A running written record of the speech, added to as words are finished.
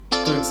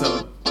doing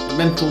some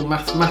mental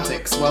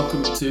mathematics.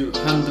 Welcome to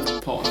Hand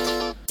of Pod.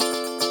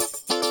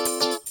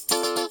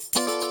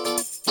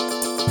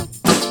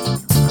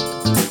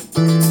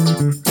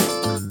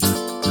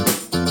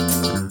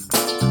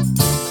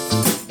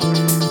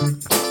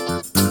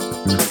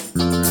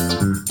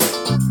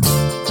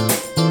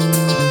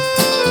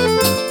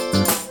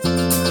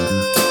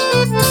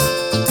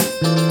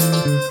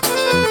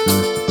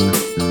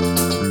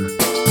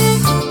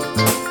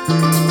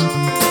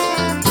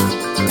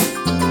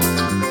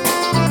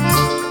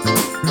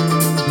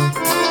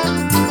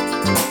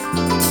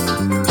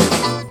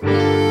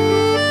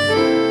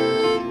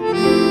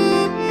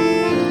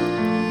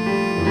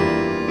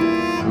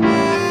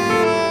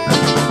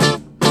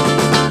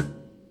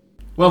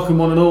 Welcome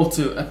one and all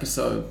to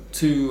episode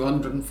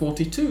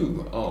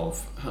 242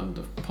 of Hand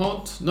of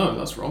Pod. No,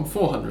 that's wrong.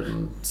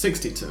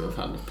 462 of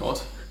Hand of Pod.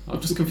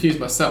 I've just confused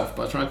myself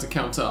by trying to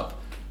count up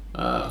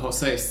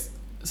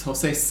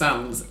José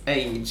Sand's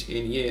age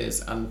in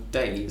years and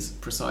days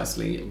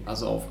precisely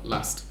as of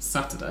last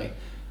Saturday,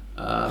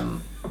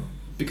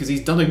 because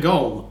he's done a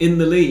goal in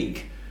the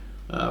league,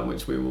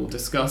 which we will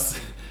discuss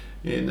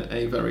in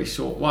a very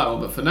short while.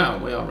 But for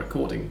now, we are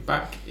recording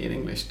back in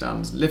English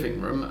Dan's living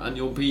room, and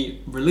you'll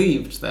be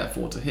relieved,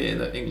 therefore, to hear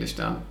that English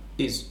Dan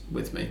is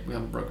with me. We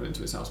haven't broken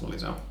into his house while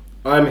he's out.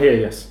 I'm here,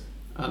 yes.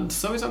 And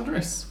so is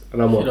Andrés.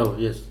 And I'm what?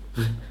 Yes.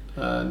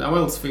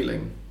 Noel's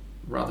feeling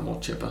rather more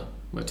chipper,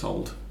 we're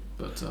told.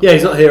 But yeah,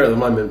 he's not here at the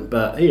moment,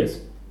 but he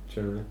is,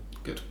 generally.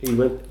 Good.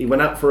 He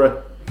went out for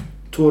a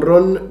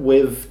turron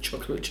with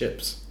chocolate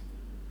chips.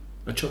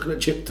 A chocolate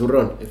chip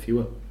turron, if you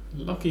will.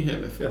 Lucky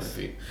him if Yes.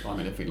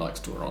 if he likes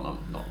to run. I'm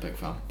not a big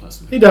fan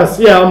personally. He does,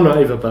 yeah, I'm not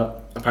either,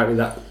 but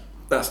apparently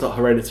that's not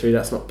hereditary,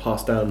 that's not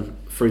passed down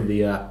through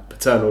the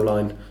paternal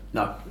line.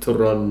 No.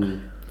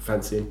 Turron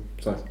fancy.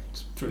 So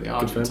It's through the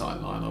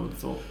Argentine line, I would have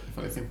thought, if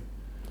anything.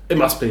 it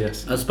must be,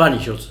 yes. And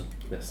Spanish also.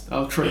 Yes.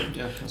 Oh, true,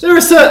 yeah. There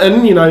are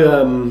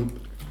certain,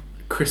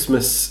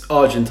 Christmas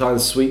Argentine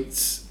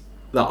sweets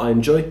that I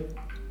enjoy.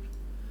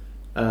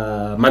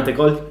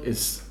 Mantecol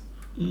is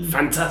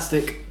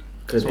fantastic.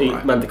 Could eat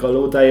mantecol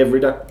all day, every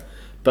day.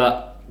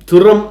 But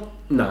turron,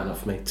 no, not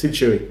for me. Too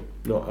chewy.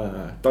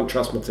 Not. Don't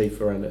trust my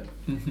teeth around it.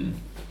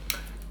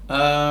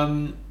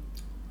 Mm-hmm.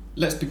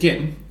 Let's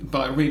begin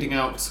by reading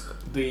out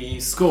the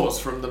scores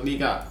from the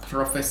Liga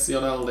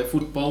Profesional de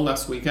Football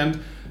last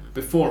weekend.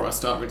 Before I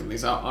start reading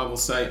these out, I will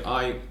say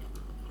I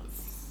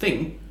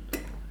think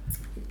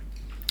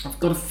I've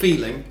got a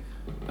feeling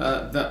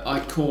that I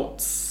caught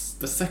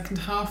the second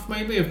half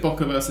maybe of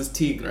Boca versus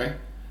Tigre,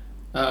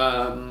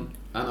 and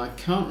I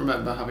can't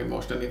remember having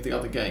watched any of the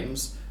other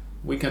games.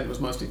 Weekend was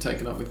mostly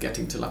taken up with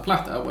getting to La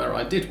Plata, where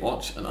I did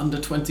watch an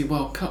under-20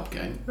 World Cup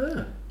game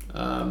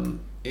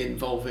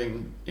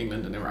involving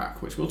England and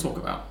Iraq, which we'll talk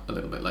about a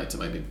little bit later,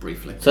 maybe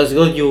briefly. So it's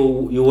good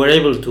you were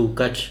able to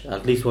catch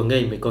at least one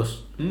game,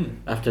 because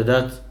after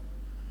that,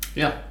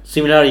 yeah,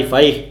 similar. If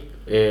I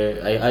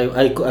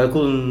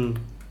couldn't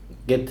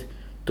get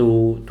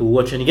to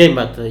watch any game,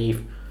 but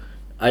if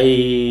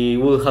I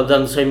would have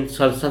done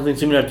something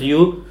similar to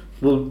you,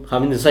 would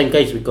have been the same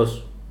case,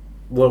 because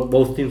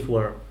both teams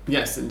were.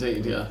 Yes,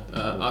 indeed, yeah.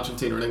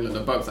 Argentina and England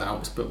are both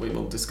out, but we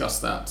will discuss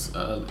that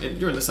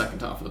during the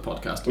second half of the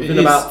podcast. Within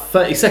about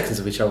 30 seconds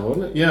of each other,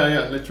 wasn't it?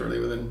 Yeah, literally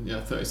within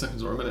 30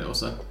 seconds or a minute or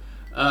so.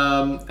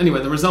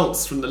 Anyway, the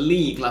results from the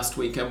league last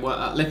weekend were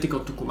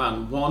Atlético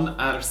Tucumán 1,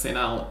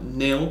 Arsenal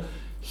 0,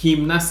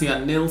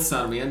 Gimnasia 0,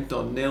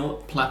 Sarmiento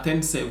 0,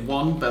 Platense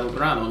 1,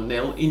 Belgrano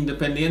 0,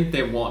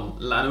 Independiente 1,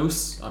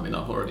 Lanús,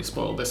 I've already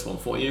spoiled this one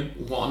for you,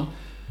 1,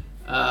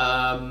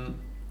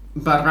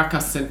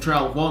 Barracas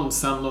Central 1,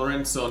 San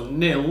Lorenzo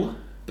 0,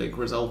 big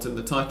result in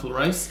the title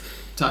race.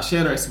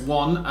 Talleres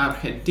 1,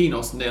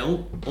 Argentinos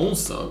 0,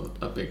 also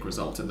a big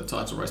result in the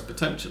title race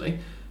potentially.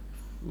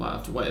 Might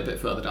have to wait a bit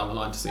further down the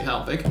line to see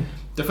how big.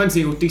 Defensa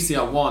y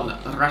Justicia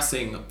 1,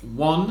 Racing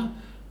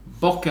 1,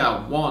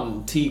 Boca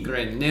 1,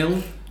 Tigre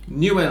 0,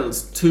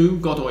 Newell's 2,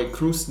 Godoy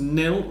Cruz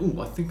 0.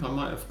 I think I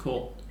might have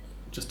caught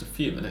just a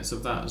few minutes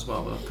of that as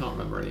well, but I can't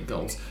remember any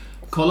goals.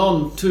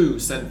 Colón 2,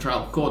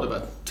 Central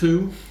Córdoba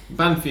 2,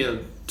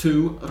 Banfield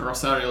 2,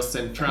 Rosario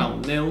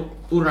Central 0,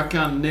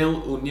 Huracán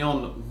 0,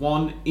 Unión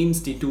 1,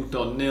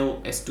 Instituto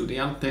 0,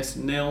 Estudiantes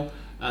 0,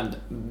 and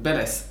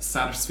Vélez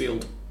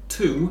Sarsfield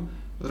 2,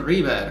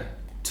 River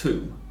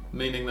 2,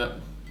 meaning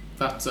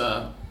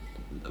that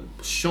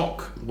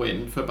shock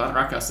win for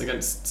Barracas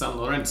against San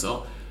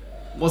Lorenzo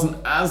wasn't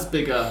as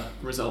big a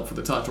result for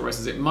the title race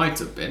as it might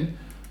have been,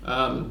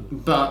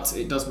 but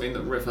it does mean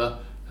that River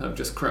have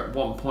just crept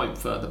 1 point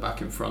further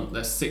back in front.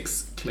 They're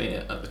 6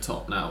 clear at the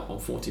top now on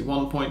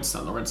 41 points.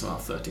 San Lorenzo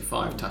have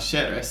 35.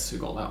 Talleres, who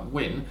got that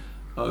win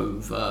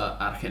over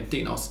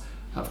Argentinos,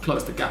 have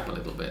closed the gap a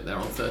little bit. They're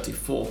on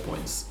 34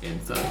 points in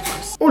third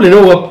place. All in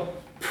all, a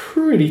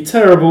pretty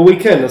terrible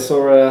weekend. I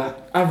saw an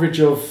average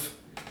of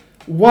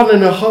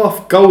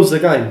 1.5 goals a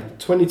game.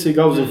 22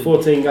 goals in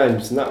 14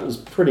 games. And that was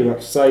pretty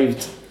much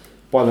saved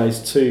by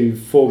those 2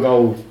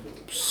 4-goal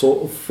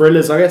sort of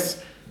thrillers, I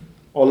guess,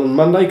 on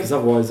Monday, because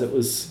otherwise it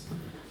was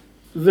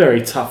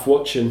very tough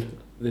watching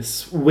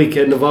this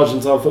weekend of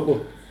Argentine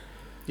football.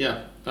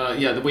 Yeah,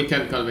 the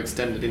weekend kind of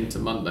extended into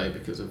Monday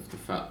because of the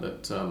fact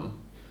that...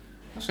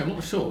 actually, I'm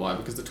not sure why,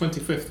 because the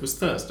 25th was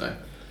Thursday.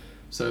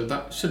 So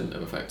that shouldn't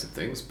have affected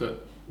things,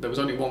 but there was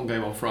only one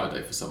game on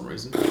Friday for some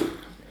reason.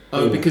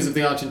 Oh, because of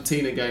the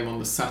Argentina game on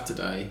the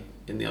Saturday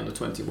in the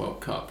Under-20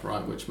 World Cup,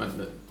 right, which meant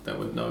that there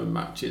were no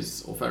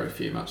matches, or very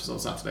few matches on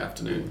Saturday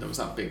afternoon. There was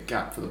that big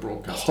gap for the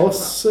broadcasting.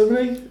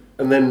 Possibly.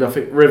 And then I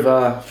think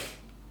River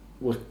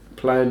were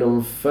playing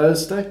on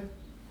Thursday.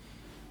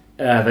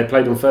 They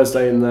played on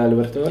Thursday in the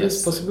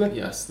Libertadores, possibly?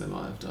 Yes, they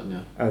might have done,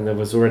 yeah. And there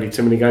was already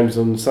too many games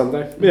on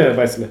Sunday. Yeah,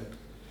 basically.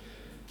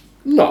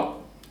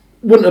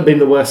 Wouldn't have been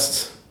the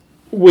worst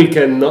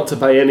weekend not to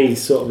pay any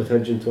sort of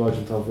attention to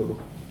Argentine football.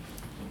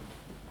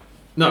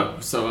 No,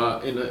 so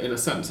in a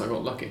sense, I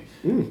got lucky.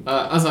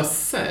 As I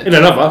said... In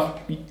another,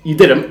 you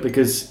didn't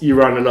because you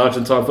run an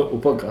Argentine football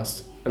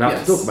podcast and have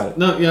to talk about it.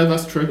 No, yeah,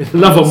 that's true. In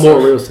another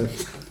more real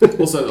sense.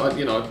 Also,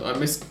 I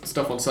missed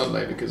stuff on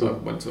Sunday because I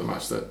went to a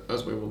match that,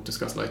 as we will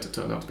discuss later,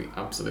 turned out to be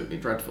absolutely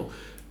dreadful.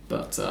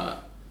 But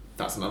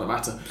that's another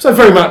matter. So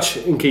very much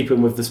in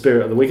keeping with the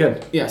spirit of the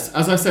weekend. Yes,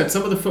 as I said,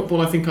 some of the football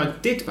I think I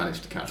did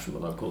manage to catch from the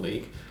local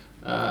league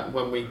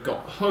when we got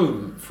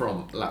home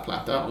from La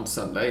Plata on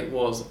Sunday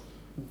was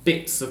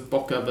bits of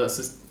Boca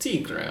versus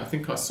Tigre. I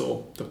think I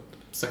saw the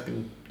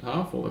second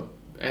half or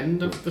the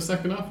end of the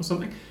second half or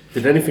something.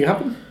 Did anything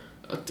happen?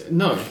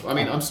 No, I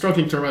mean, I'm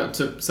struggling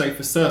to say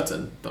for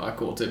certain that I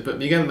caught it, but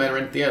Miguel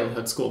Merentiel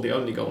had scored the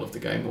only goal of the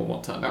game, or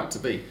what turned out to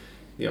be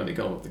the only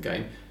goal of the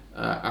game,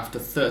 after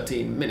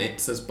 13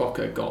 minutes as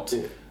Boca got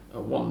a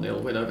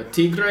 1-0 win over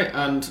Tigre,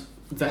 and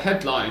the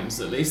headlines,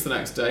 at least the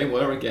next day,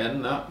 were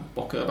again that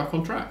Boca are back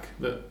on track,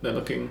 that they're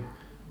looking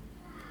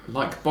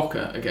like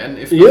Boca again,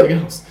 if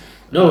nothing else.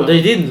 No,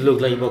 they didn't look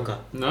like Boca.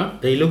 No?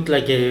 They looked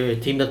like a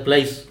team that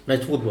plays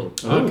nice football.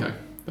 Oh, okay.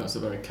 That's a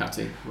very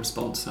catty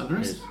response,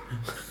 Andrés.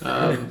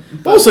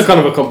 Also kind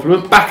of a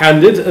compliment.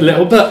 Backhanded a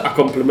little, but a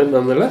compliment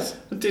nonetheless.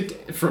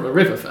 From a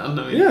River fan,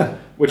 I mean... Yeah.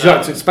 Would you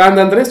like to expand,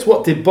 Andrés?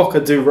 What did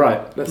Boca do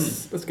right?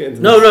 Let's get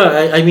into this.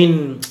 No, I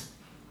mean...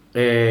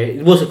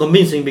 it was a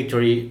convincing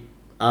victory,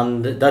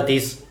 and that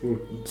is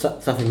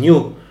something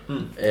new.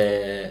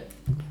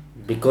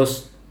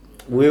 Because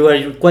we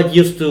were quite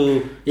used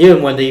to,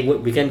 even when they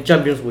became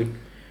champions,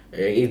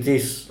 it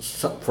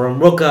is from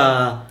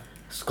Boca...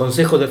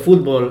 Consejo de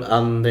Fútbol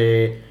and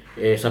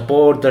the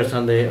supporters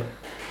and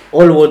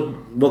all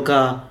what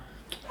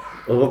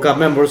Boca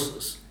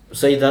members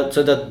say that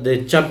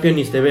the champion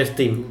is the best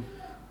team,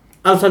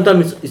 and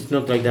sometimes it's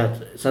not like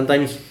that.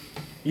 Sometimes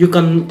you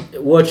can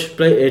watch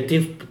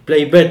teams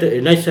play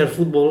better, nicer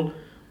football,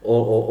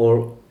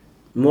 or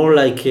more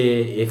like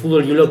a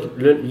football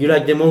you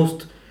like the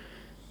most,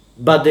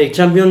 but the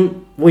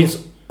champion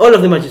wins all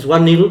of the matches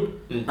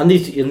 1-0, and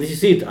this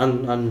is it,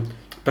 and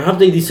perhaps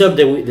they deserve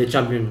the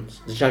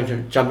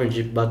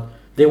championship, but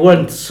they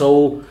weren't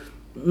so.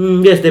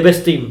 The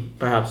best team,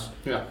 perhaps.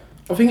 Yeah,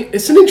 I think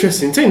it's an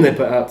interesting team they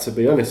put out, to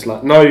be honest.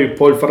 Like no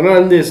Paul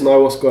Fernandes,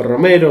 no Oscar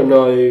Romero,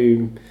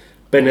 no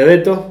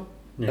Benedetto.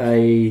 Yes.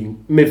 A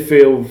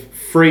midfield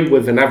three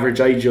with an average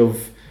age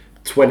of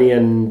 20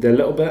 and a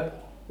little bit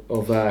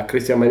of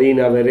Cristian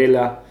Medina,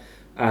 Varela,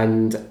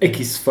 and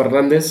X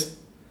Fernandez.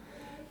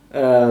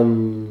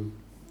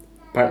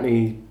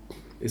 Apparently,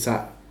 is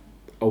that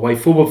away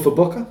forward for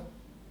Boca?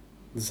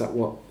 Is that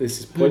what this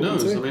is pointing to? Who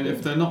knows? I mean,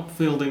 if they're not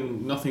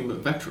fielding nothing but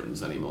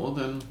veterans anymore,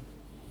 then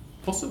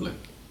possibly.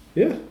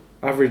 Yeah,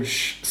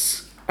 average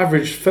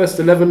first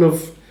 11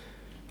 of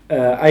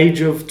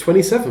age of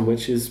 27,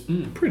 which is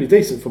pretty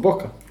decent for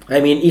Boca.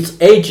 I mean,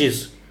 it's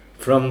ages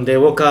from the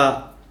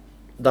Boca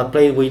that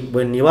played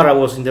when Ibarra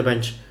was in the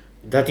bench.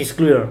 That is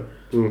clear,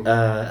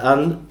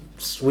 and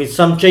with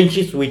some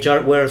changes which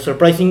were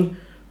surprising,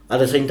 at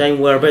the same time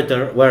were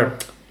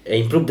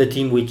improved the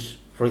team. Which,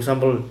 for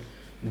example,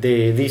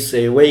 this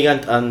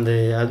Weigand and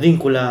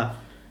Advíncula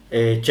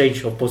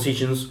change of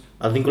positions.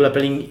 Advíncula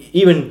playing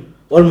even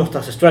almost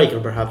as a striker,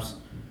 perhaps.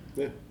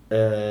 Yeah.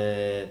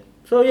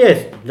 So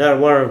yes, there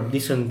were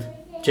decent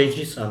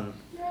changes, and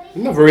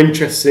another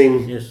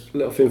interesting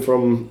little thing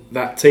from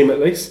that team, at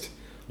least,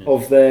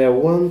 of their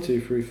 1,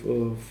 2, 3,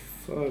 4,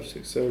 5,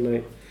 6, 7,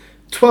 8,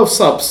 12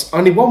 subs,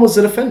 only one was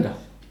a defender.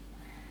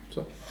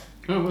 So,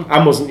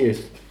 and wasn't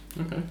used.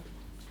 Okay.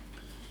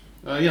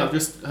 I've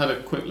just had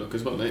a quick look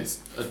as well. It's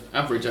an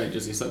average age,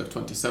 as you said, of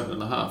 27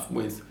 and a half,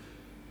 with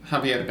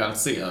Javier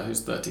Garcia,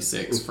 who's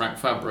 36, Frank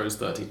Fabra is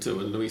 32,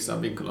 and Luis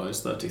Advíncula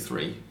is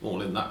 33,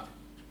 all in that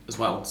as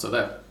well. So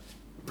they're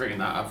bringing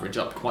that average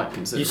up quite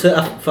considerably. You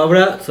said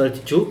Fabra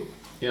 32?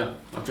 Yeah,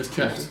 I've just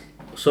checked.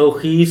 So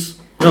he's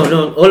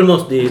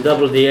almost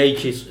double the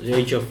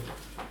age of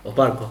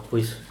Barco, who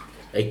is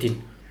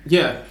 18.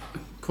 Yeah,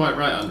 quite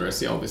right,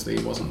 Andrés. Yeah, obviously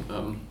he wasn't.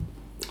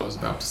 I was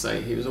about to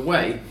say he was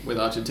away with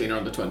Argentina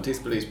under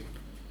 20s, but he's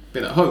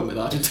been at home with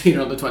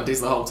Argentina under 20s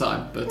the whole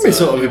time. But he's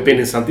he's been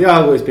in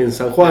Santiago, he's been in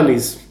San Juan,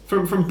 he's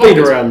from been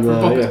around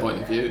Boca's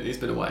point of view, he's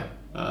been away,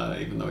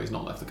 even though he's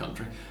not left the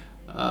country.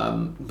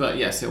 But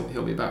yes,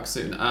 he'll be back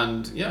soon,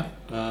 and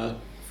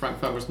Frank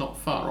Fabre's not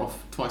far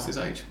off twice his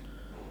age.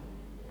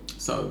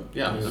 So,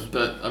 yeah,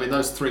 but I mean,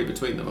 those three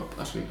between them are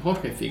actually.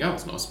 Jorge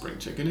Figal's not a spring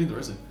chicken either,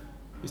 is he?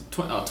 He's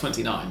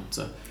 29,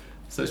 so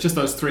it's just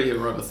those three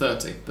who are over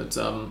 30, but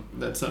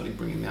they're certainly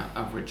bringing that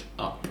average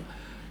up.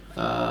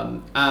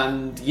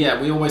 And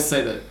yeah, we always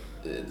say that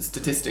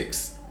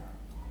statistics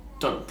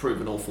don't prove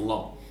an awful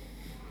lot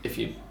if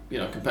you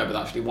compare with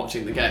actually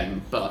watching the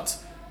game, but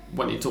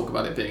when you talk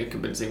about it being a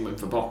convincing win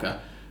for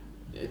Boca,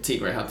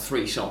 Tigre had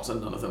 3 shots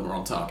and none of them were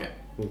on target.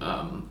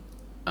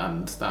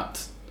 And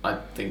that, I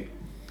think,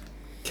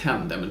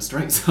 can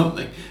demonstrate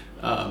something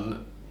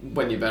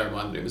when you bear in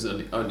mind that it was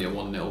only a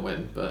 1-0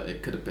 win, but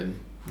it could have been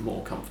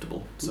more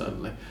comfortable,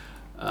 certainly,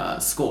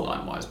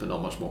 scoreline wise, but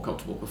not much more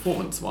comfortable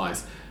performance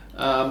wise.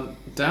 Dan,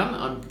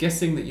 I'm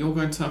guessing that you're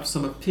going to have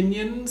some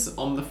opinions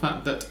on the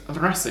fact that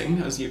Racing,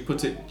 as you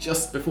put it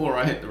just before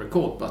I hit the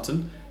record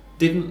button,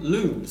 didn't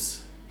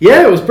lose.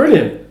 Yeah, it was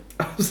brilliant.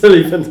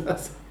 Absolutely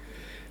fantastic.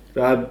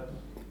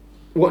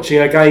 Watching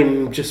a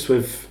game just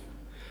with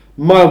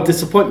mild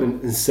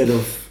disappointment instead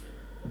of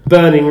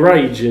burning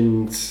rage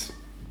and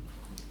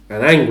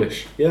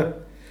anguish. Yeah,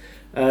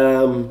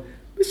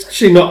 it's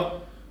actually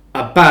not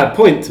a bad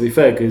point, to be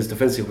fair, because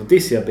Defensa y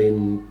Justicia have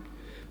been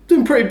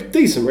doing pretty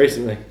decent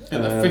recently.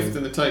 And they're 5th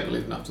in the table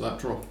even after that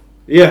draw.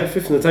 Yeah,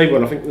 5th in the table,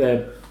 and I think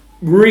their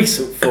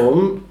recent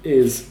form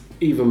is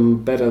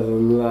even better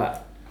than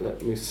that.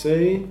 Let me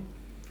see.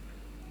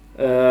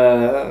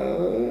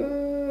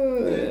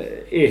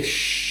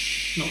 Ish.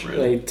 Not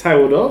really. They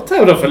tailed off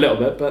a little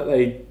bit, but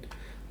they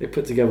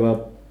put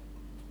together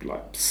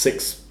like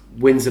 6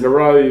 wins in a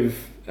row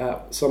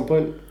at some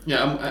point.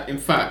 Yeah, in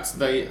fact,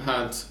 they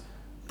had,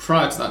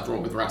 prior to that draw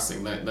with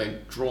Racing,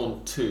 they'd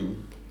drawn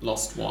 2,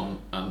 lost 1,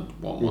 and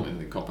won 1 in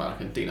the Copa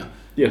Argentina.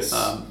 Yes.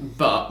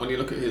 But when you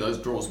look at who those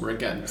draws were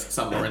against,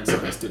 San Lorenzo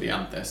and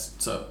Estudiantes,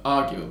 so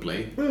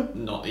arguably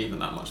not even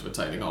that much of a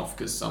tailing off,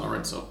 because San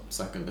Lorenzo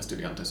 2nd,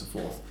 Estudiantes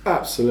 4th.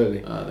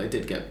 Absolutely. They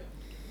did get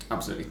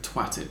absolutely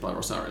twatted by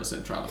Rosario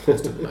Central, of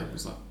course, didn't they? It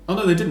was like, oh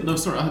no, they didn't. No,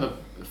 sorry, I had a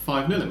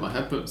 5-0 in my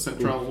head, but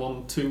Central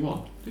won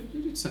 2-1. Who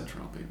did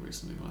Central beat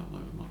recently? Well, I don't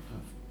know, we might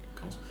have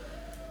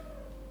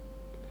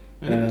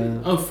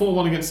goals.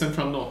 4-1 against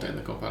Central Norte in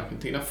the Copa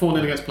Argentina.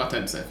 4-0 against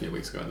Platense a few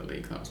weeks ago in the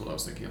league. That was what I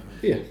was thinking of.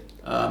 Yeah.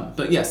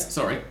 But yes,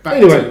 sorry.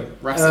 Back to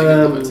Racing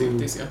and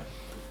Justicia.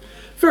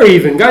 Very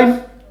even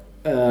game.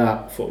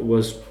 Thought it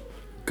was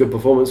good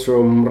performance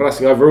from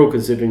Racing overall,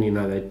 considering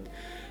they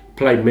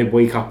played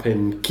midweek up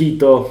in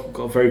Quito,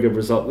 got a very good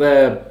result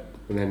there,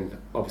 and then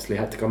obviously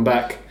had to come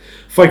back,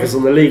 focus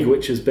on the league,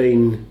 which has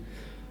been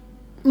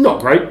not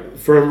great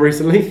for them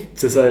recently,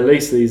 to say the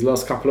least, these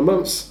last couple of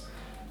months.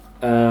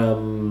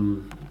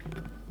 And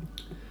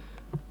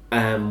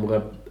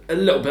we're a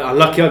little bit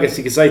unlucky, I guess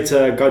you could say,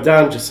 to go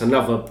down. Just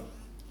another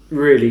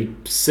really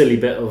silly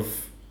bit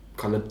of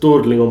kind of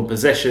dawdling on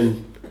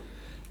possession,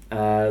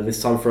 this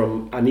time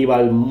from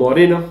Aníbal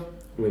Moreno,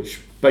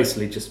 which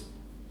basically just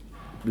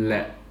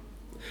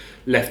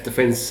left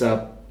defence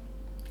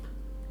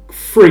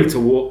free to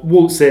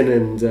waltz in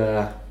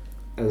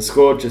and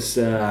score just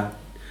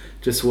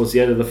towards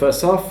the end of the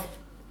first half.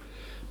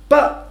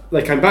 But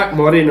they came back.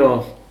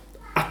 Moreno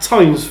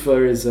atones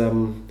for his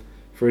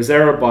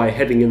error by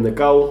heading in the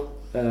goal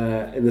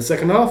in the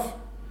second half.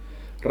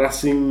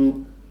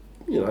 Racing,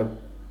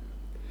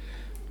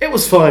 it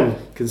was fine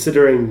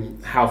considering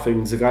how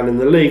things are going in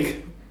the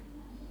league.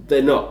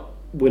 They're not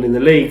winning the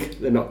league.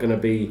 They're not going to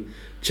be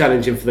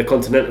challenging for the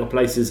continental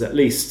places, at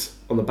least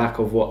on the back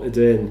of what they're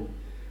doing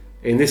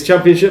in this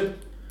championship.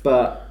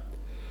 But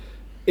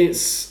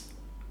it's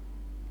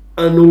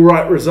an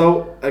alright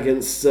result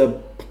against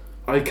an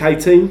OK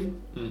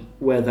team,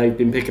 where they've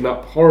been picking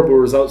up horrible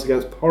results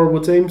against horrible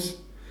teams.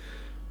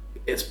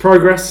 It's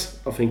progress.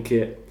 I think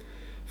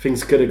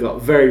things could have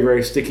got very,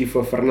 very sticky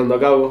for Fernando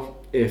Gago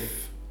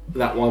if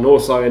that one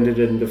also ended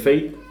in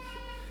defeat.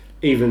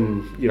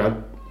 Even,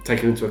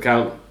 taking into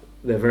account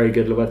their very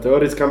good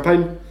Libertadores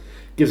campaign,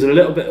 gives them a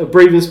little bit of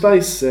breathing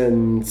space,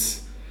 and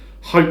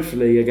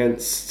hopefully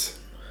against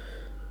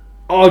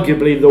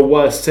arguably the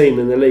worst team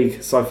in the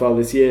league so far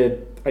this year,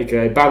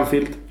 aka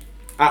Banfield,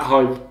 at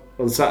home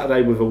on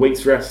Saturday with a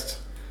week's rest,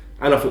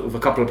 and I think with a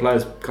couple of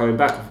players coming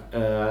back,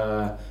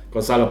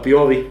 Gonzalo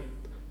Pioli,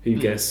 who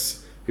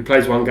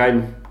plays one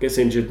game, gets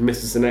injured,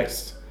 misses the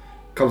next,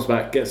 comes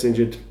back, gets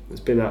injured. It's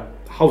been a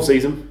whole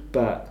season,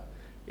 but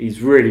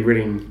he's really,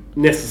 really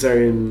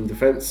necessary in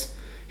defence.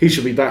 He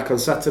should be back on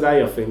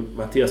Saturday. I think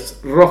Matias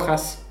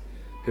Rojas,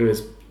 who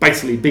has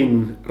basically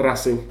been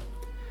Racing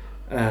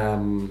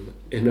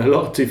in a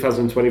lot of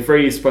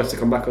 2023, is supposed to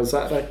come back on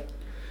Saturday.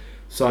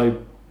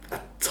 So a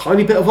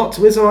tiny bit of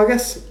optimism, I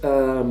guess,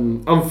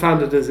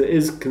 unfounded as it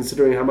is,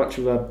 considering how much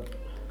of a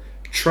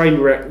train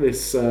wreck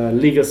this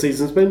Liga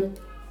season's been.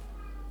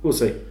 We'll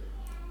see.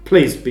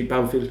 Please beat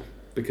Banfield,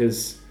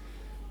 because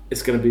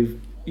it's going to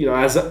be,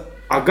 as a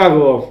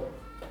Gago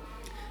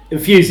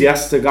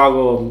enthusiast, a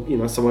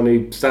Gago, someone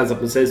who stands up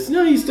and says,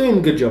 he's doing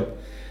a good job.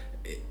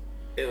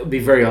 It would be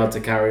very hard to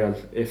carry on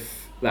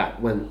if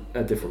that went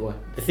a different way.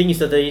 The thing is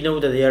that they know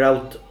that they are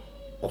out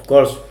of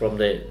course, from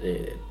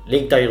the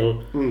league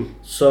title.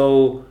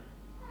 So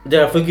they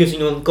are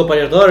focusing on Copa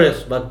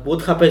Libertadores. But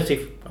what happens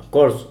if, of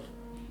course,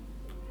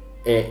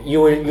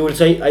 you will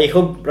say, I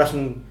hope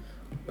Racing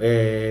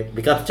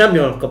becomes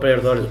champion of Copa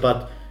Libertadores,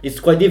 but it's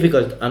quite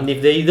difficult. And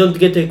if they don't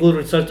get a good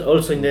result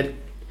also in the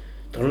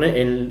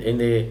in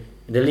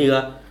the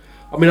Liga,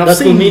 I mean, that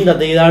could mean that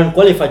they aren't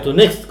qualified to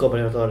next Copa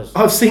Libertadores.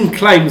 I've seen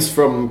claims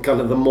from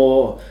kind of the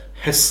more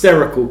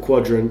hysterical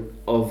quadrant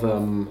of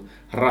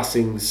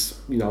Racing's,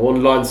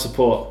 online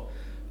support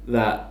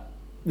that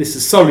this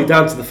is solely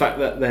down to the fact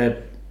that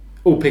they're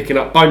all picking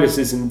up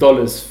bonuses in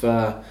dollars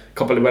for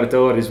Copa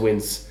Libertadores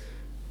wins,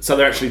 so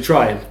they're actually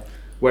trying.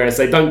 Whereas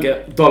they don't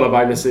get dollar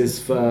bonuses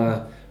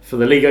for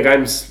the Liga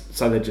games,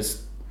 so they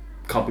just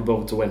can't be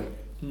bothered to win.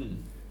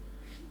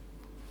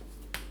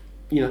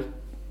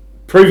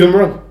 Prove them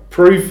wrong.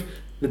 Prove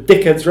the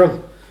dickheads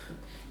wrong.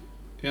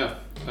 Yeah.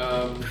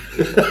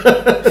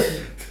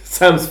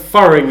 Sam's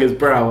furrowing his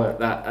brow at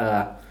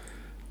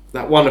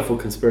that wonderful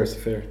conspiracy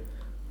theory.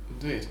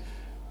 Indeed.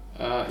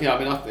 I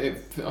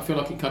feel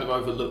like it kind of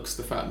overlooks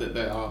the fact that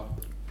they are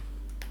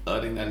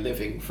earning their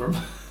living from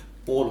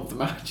all of the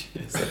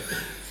matches.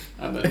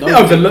 And it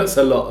overlooks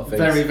a lot of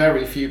things. Very,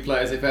 very few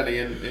players, if any,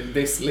 in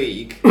this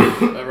league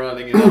are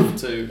earning enough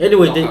to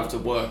not have to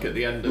work at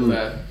the end of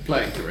their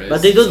playing careers.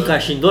 But they don't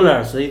cash in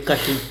dollars; they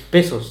cash in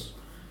pesos.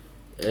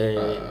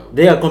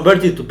 They are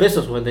converted to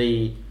pesos when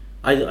they.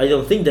 I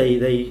don't think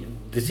they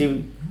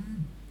receive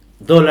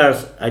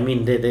dollars. I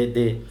mean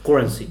the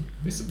currency.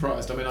 Be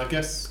surprised. I mean, I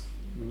guess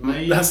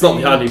maybe that's not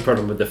the only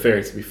problem with the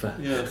theory. To be fair,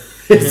 yeah,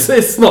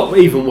 it's not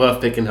even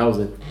worth picking holes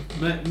in.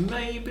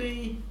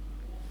 Maybe.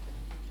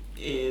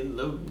 In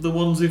the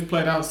ones who've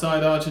played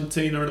outside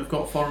Argentina and have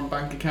got foreign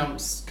bank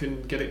accounts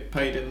can get it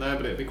paid in there,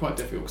 but it'd be quite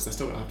difficult because they're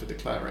still going to have to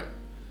declare it.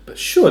 But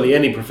surely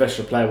any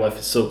professional player worth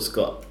his salt's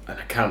got an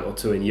account or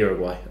two in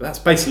Uruguay. That's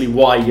basically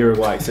why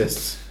Uruguay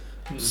exists.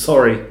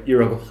 Sorry,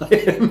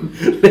 Uruguay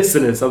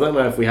listeners, I don't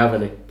know if we have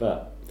any,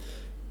 but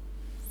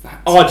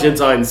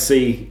Argentines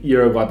see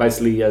Uruguay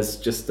basically as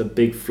just a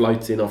big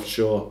floating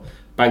offshore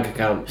bank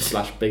account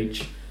 /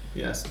 beach.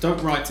 Yes,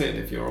 don't write in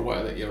if you're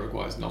aware that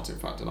Uruguay is not in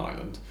fact an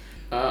island.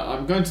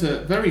 I'm going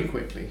to very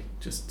quickly,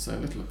 just say a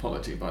little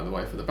apology by the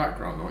way for the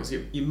background noise.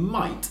 You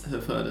might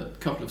have heard a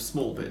couple of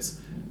small bits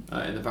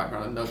in the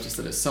background and noticed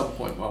that at some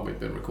point while we've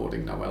been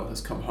recording, Noel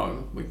has come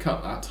home. We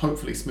cut that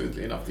hopefully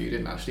smoothly enough that you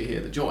didn't actually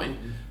hear the join,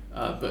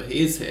 but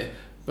he is here.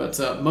 But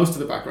most of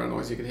the background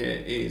noise you can hear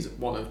is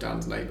one of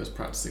Dan's neighbours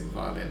practising the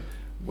violin,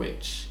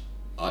 which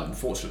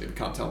unfortunately we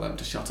can't tell them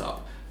to shut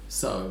up.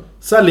 So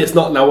sadly it's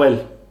not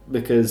Noel,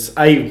 because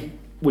A,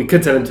 we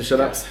could tell him to shut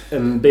up,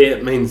 and B,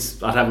 it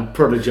means I'd have a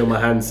prodigy on my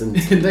hands and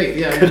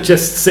indeed, could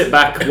just sit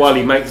back while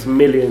he makes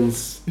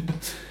millions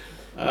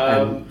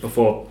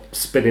before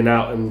spinning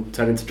out and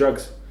turning to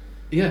drugs.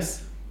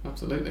 Yes,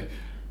 absolutely.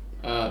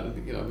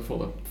 Before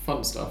the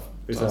fun stuff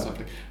starts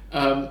happening.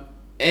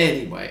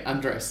 Anyway,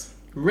 Andrés,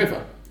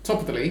 River, top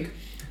of the league,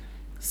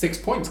 6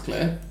 points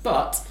clear,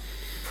 but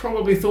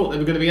probably thought they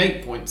were going to be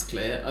 8 points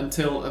clear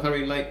until a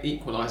very late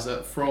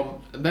equaliser from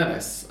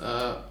Vélez.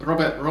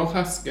 Robert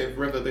Rojas gave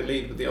River the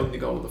lead with the only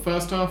goal of the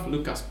first half.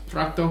 Lucas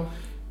Prato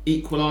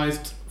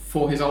equalised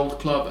for his old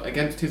club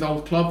against his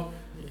old club,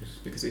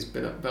 because he's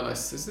been at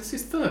Vélez. Is this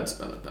his third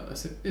spell at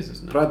Vélez? It is,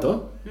 isn't it?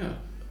 Prato? Yeah.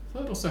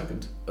 Third or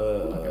second?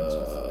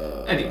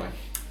 Anyway,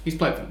 he's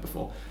played for them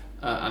before,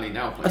 and he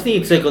now plays. I think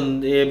it's second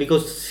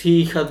because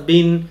he had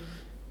been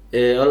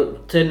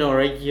 10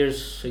 or 8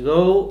 years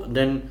ago.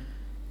 Then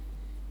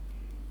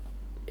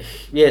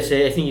yes,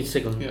 I think it's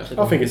second. Yeah. Second.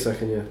 I think it's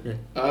second,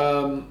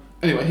 yeah.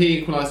 Anyway, he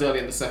equalised early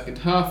in the second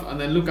half, and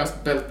then Lucas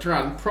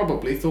Beltran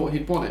probably thought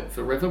he'd won it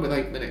for River with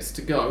 8 minutes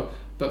to go,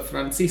 but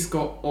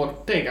Francisco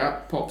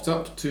Ortega popped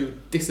up to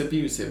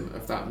disabuse him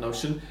of that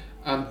notion.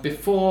 And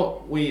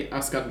before we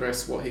ask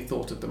Andrés what he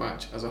thought of the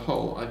match as a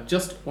whole, I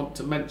just want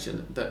to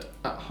mention that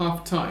at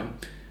half-time,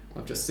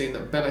 I've just seen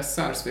that Vélez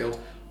Sarsfield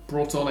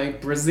brought on a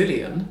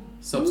Brazilian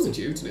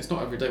substitute, and it's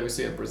not every day we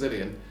see a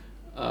Brazilian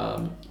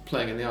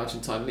playing in the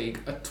Argentine league,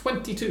 a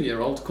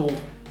 22-year-old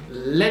called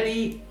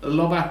Lenny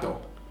Lobato.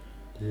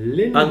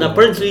 And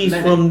apparently it's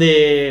from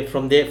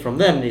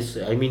them.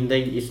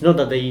 It's not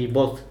that they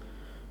bought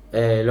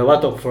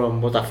Lobato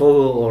from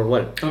Botafogo or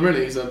well. Oh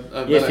really? He's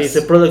yes, it's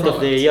a product of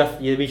the youth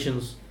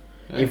divisions.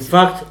 Excellent. In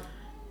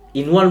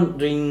fact,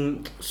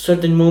 during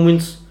certain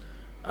moments,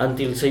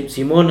 until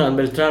Simon and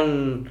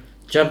Beltran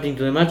jumped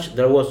into the match,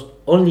 there was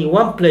only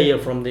one player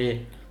from the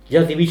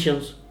youth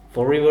divisions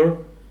for River,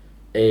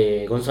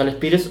 González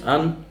Pires,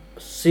 and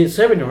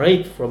 7 or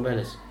 8 from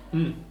Vélez.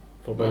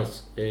 For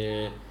Vélez.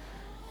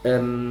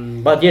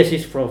 But yes,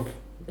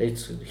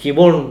 he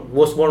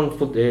was born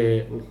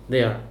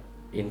there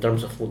in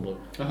terms of football.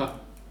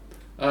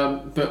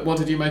 But what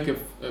did you make of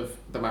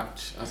the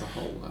match as a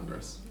whole,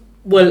 Andrés?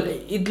 Well,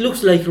 it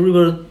looks like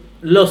River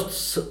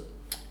lost.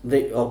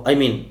 The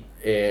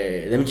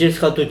managers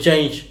had to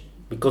change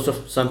because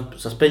of some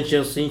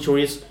suspensions,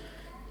 injuries,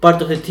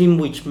 part of the team,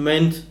 which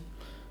meant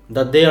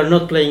that they are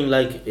not playing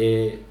like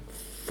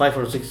 5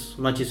 or 6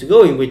 matches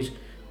ago, in which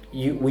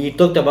we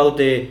talked about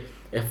a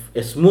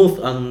smooth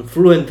and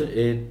fluent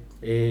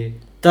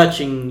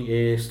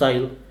touching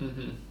style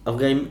of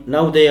game.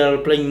 Now they are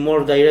playing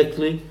more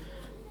directly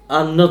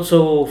and not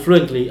so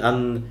fluently.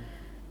 And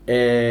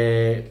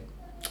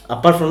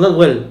apart from that,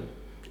 well,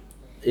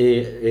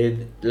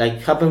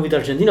 like happened with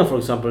Argentina, for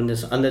example, in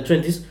the under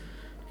 20s,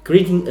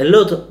 creating a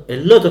lot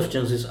of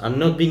chances and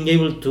not being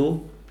able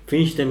to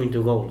finish them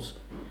into goals.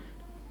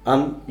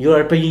 And you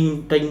are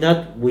paying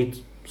that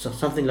with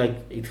something like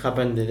it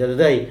happened the other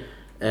day,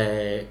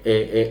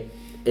 a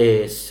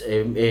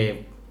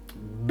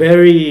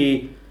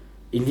very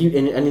an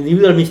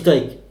individual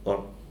mistake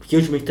or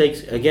huge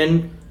mistakes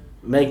again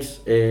makes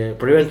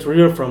prevents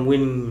River from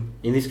winning,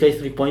 in this case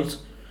 3 points,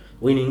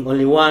 winning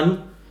only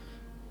one.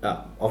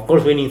 Of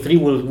course, winning 3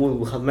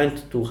 will have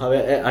meant to have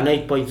an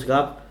 8 points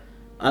gap,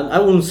 and I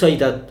wouldn't say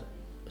that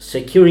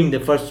securing the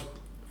first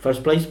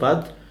place,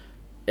 but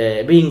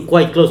being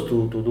quite close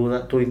to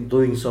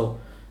doing so.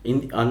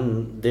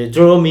 And the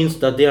draw means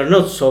that they are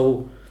not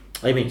so.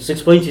 I mean,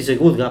 6 points is a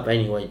good gap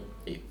anyway.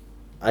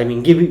 I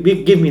mean,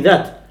 give me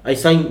that. I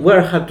sign where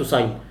I have to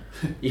sign.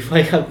 If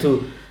I have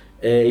to,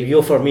 if you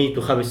offer me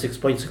to have a 6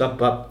 points gap,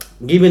 but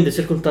given the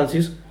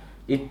circumstances,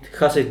 it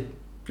has a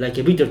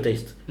bitter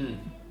taste.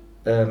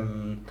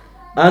 And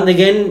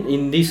again,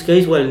 in this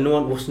case, well, no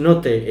one was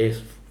not a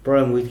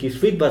problem with his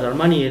feet, but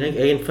Armani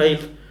again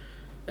failed.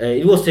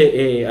 It was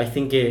I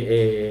think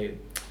a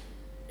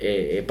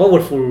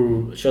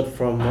powerful shot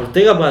from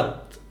Ortega,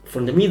 but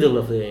from the middle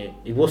of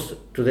it was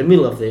to the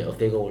middle of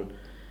the goal,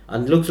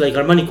 and looks like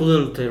Armani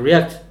couldn't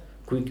react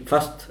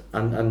fast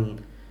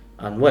and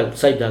well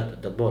save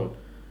that ball.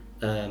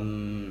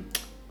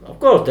 Of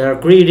course, there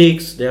are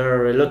critics, there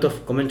are a lot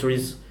of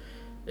commentaries.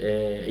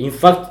 In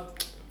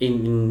fact,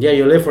 in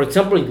Diario Le, for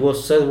example, it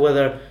was said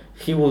whether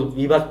he will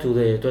be back to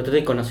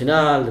Atlético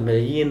Nacional, the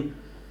Medellin,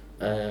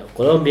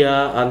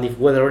 Colombia, and if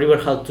whether River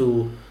had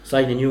to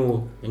sign a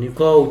new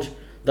coach.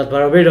 That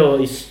Barovero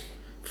is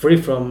free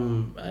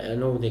from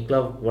the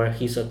club where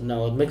he's at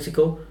now at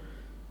Mexico,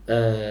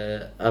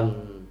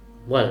 and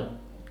well,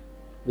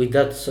 with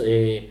that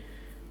a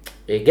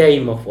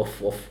game of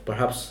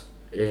perhaps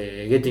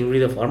getting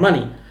rid of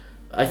Armani,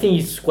 I think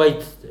it's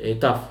quite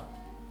tough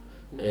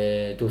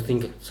to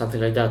think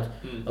something like that.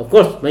 Of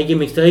course, making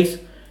mistakes,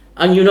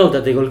 and you know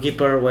that the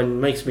goalkeeper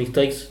when makes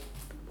mistakes,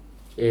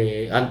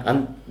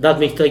 and that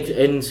mistake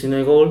ends in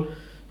a goal,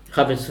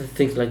 happens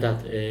things like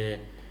that.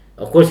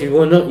 Of course, it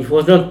was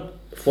not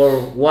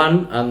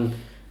 4-1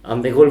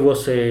 and the goal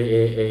was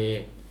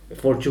 4-2.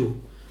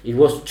 It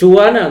was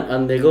 2-1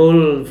 and the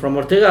goal from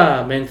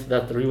Ortega meant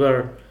that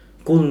River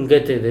couldn't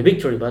get the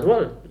victory. But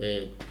well,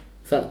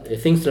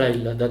 things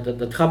like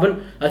that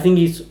happen. I think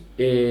it's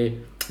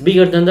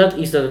bigger than that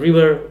is that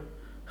River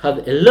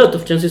had a lot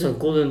of chances and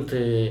couldn't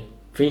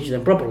finish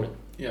them properly.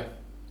 Yeah.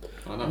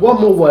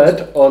 One more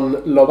word on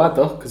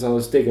Lobato, because I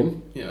was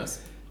digging. Yes.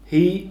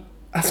 He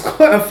has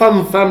quite a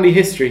fun family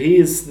history. He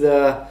is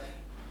the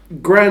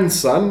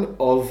grandson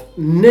of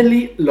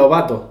Nelly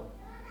Lobato,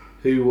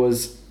 who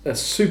was a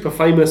super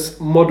famous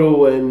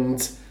model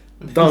and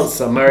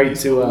dancer married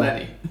to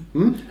Lenny.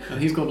 And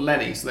he's called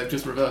Lenny, so they've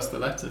just reversed the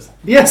letters.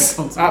 Yes,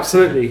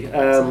 absolutely.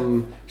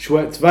 She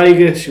worked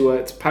Vegas, she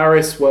worked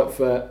Paris, worked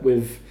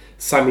with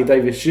Sammy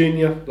Davis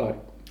Jr.,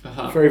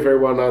 very, very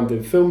well known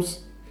doing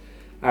films,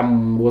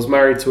 and was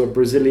married to a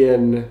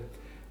Brazilian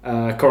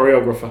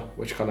choreographer,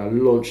 which kind of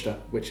launched her,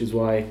 which is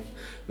why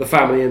the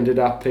family ended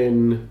up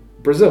in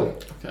Brazil.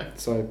 Okay.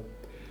 So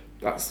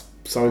that's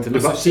something to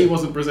live up to. She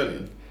wasn't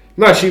Brazilian?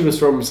 No, she was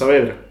from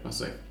Saavedra. I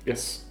see.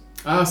 Yes.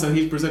 So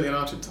he's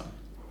Brazilian-Argentine?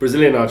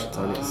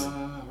 Brazilian-Argentine, yes.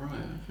 Right,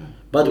 okay.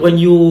 But when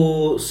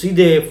you see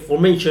the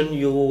formation,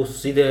 you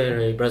see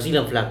the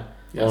Brazilian flag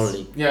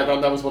only. Yeah,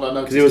 that was what I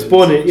noticed. Because he was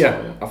born I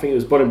think he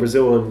was born in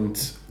Brazil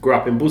and grew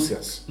up in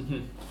Bucias,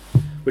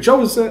 which I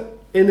was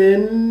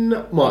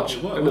in March.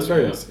 It was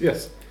very nice.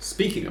 Yes.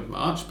 Speaking of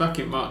March, back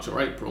in March or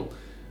April,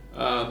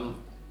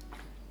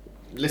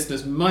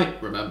 listeners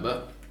might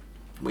remember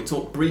we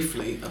talked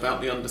briefly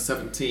about the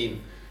under-17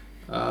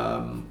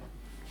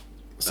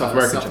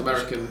 South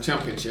American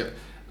Championship,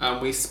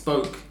 and we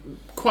spoke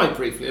quite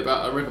briefly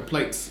about a River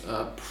Plate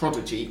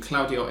prodigy,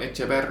 Claudio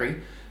Echeverri,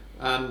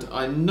 and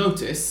I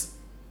notice,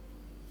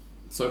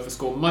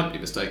 SofaScore might be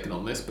mistaken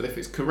on this, but if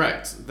it's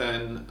correct,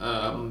 then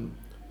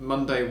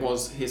Monday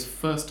was his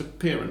first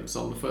appearance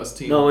on the first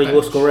team. No, it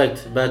was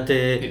correct, but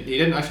he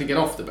didn't actually get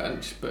off the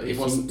bench, but he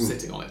wasn't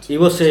sitting on it. It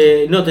was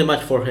not a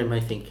match for him, I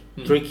think.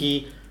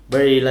 Tricky,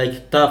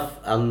 very tough,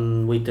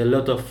 and with a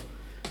lot of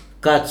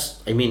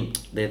cuts. I mean,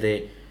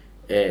 very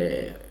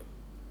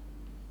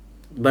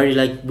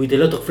with a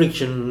lot of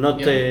friction.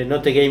 Not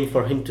a game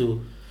for him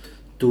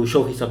to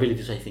show his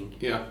abilities, I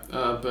think. Yeah,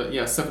 but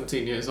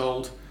 17 years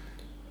old.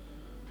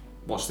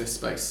 Watch this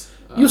space.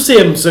 You'll see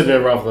him sooner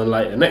rather than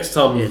later. Next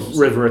time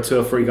River are 2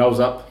 or 3 goals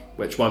up,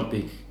 which won't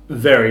be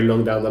very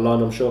long down the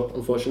line, I'm sure,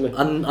 unfortunately.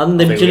 And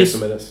the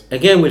Michelis,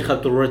 again, we'll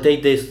have to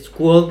rotate the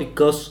squad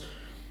because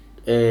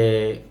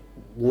we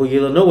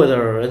don't know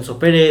whether Enzo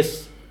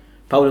Perez,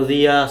 Paulo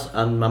Diaz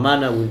and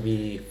Mamana will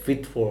be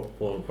fit for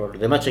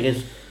the match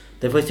against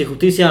Defensa y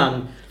Justicia.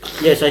 And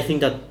yes, I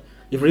think that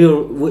if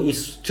Rio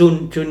is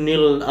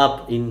 2-0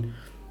 up in,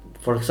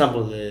 for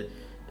example, the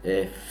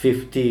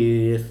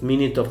 50th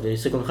minute of the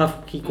second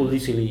half, he could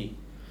easily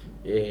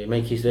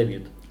make his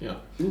debut. Yeah.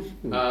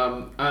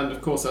 And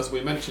of course, as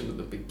we mentioned at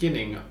the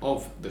beginning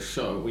of the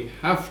show, we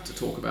have to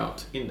talk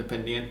about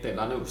Independiente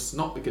Lanús,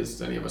 not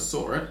because any of us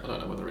saw it, I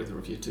don't know whether either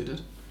of you two did,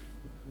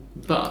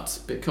 but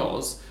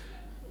because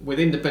with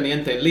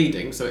Independiente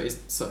leading, so it's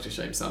such a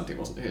shame Santi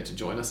wasn't here to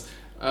join us,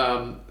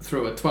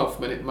 through a 12th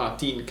minute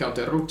Martin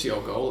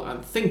Cauteruccio goal,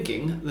 and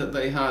thinking that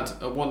they had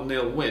a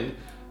 1-0 win,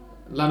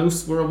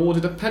 Lanús were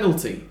awarded a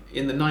penalty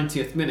in the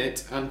 90th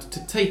minute, and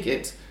to take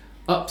it,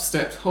 up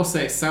stepped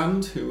José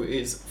Sand, who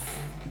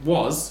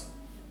was,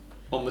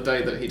 on the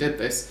day that he did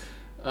this,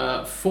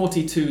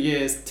 42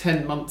 years,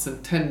 10 months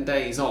and 10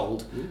 days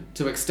old,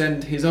 to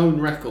extend his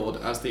own record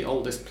as the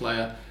oldest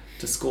player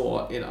to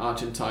score in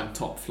Argentine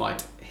top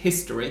flight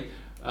history,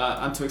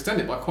 and to extend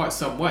it by quite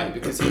some way,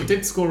 because he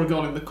did score a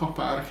goal in the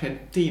Copa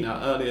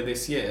Argentina earlier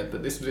this year,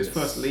 but this was his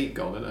first league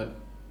goal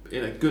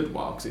in a good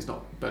while, because he's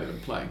not been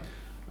playing.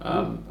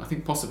 I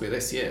think possibly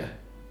this year.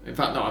 In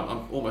fact, no,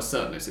 I'm almost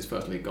certain it's his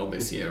first league goal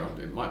this year.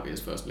 It might be his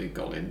first league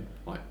goal in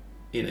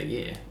a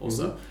year or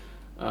so.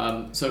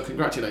 So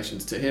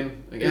congratulations to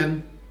him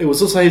again. It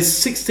was also his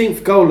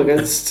 16th goal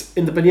against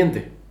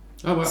Independiente.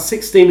 Oh wow!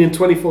 16 in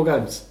 24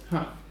 games.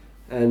 Huh.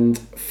 And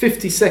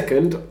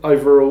 52nd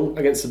overall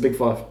against the Big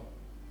Five.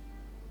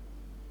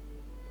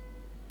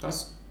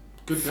 That's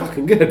good.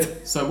 Fucking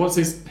good. So what's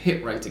his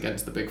hit rate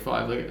against the Big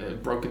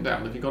Five? Broken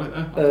down. Have you got it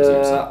there? I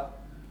presume so.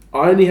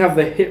 I only have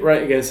the hit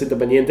rate against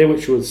Independiente,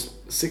 which was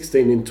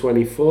 16 in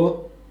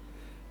 24.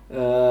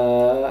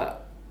 No,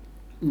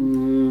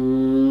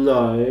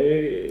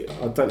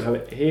 I don't have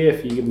it here.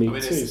 If you give me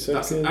 2 seconds.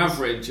 That's an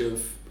average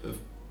of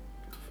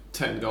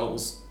 10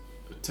 goals,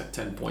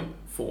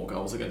 10.4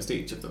 goals against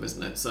each of them,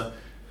 isn't it? So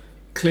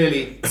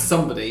clearly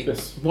somebody,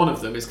 Yes. one of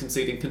them, is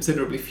conceding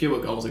considerably fewer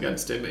goals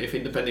against him if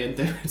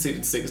Independiente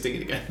conceded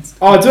 16 against.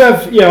 Oh, I do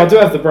have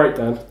the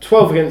breakdown.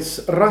 12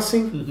 against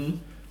Racing,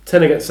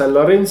 10 against San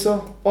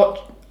Lorenzo,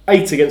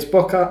 8 against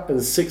Boca,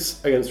 and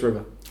 6 against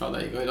River. Oh,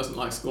 there you go. He doesn't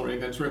like scoring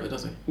against River,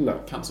 does he? No.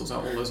 Cancels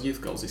out all those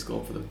youth goals he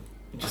scored for them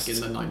back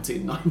in the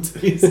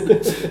 1990s.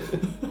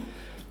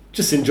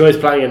 Just enjoys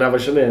playing in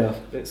Avellaneda,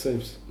 it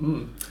seems.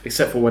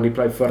 Except for when he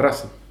played for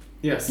Racing.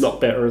 Yes.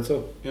 Not better at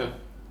all. Yeah.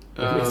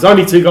 His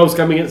only 2 goals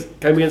came against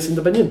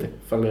Independiente,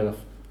 funnily enough.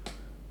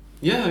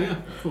 Yeah,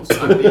 of course.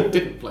 And he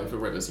didn't play for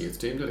River's youth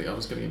team, did he? I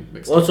was getting him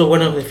mixed up. Also,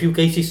 one of the few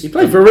cases He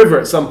played for River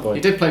at some point.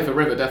 He did play for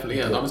River, definitely,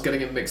 yeah. And I was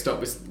getting him mixed up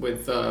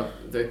with the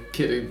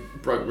kid who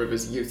broke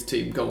River's youth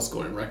team goal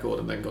scoring record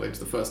and then got into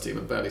the first team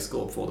and barely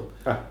scored for them.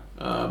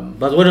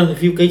 but one of the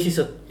few cases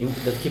that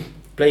he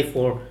played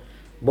for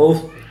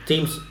both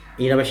teams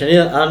in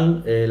Avellaneda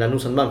and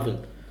Lanús and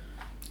Banfield.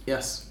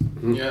 Yes.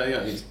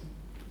 Yeah. He's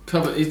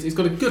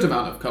got a good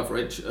amount of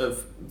coverage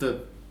of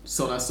the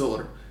Zona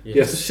Sur.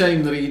 Yes. It's a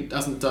shame that he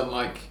hasn't done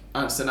like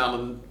Arsenal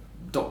and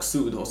Doc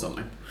Sud or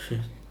something.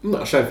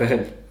 Not a shame for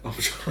him, I'm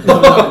sure.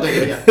 No,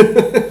 yeah.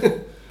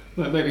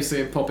 Maybe see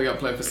him popping up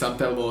playing for San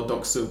Telmo or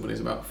Doc Sud when he's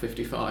about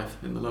 55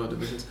 in the lower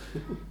divisions.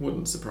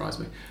 Wouldn't surprise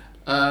me.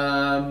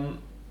 I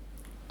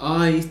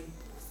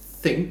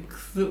think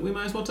that we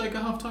may as well take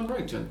a half-time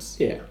break, gents.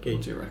 Yeah. Okay.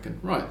 What do you reckon?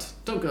 Right,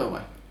 don't go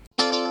away.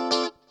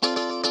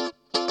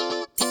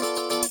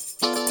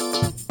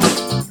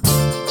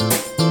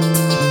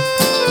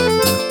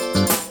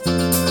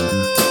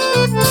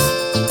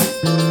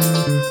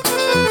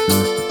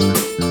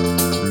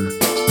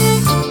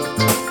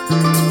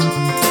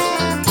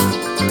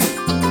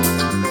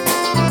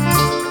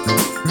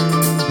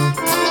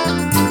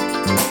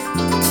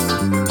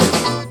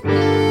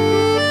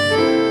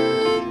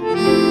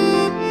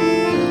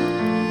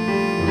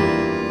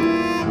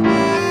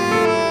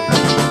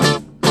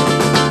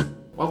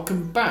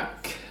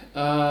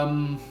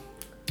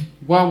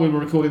 While we were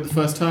recording the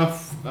first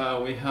half,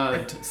 we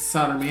had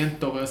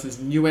Sarmiento versus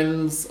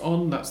Newell's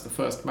on. That's the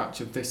first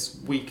match of this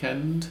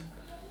weekend.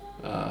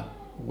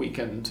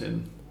 Weekend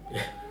in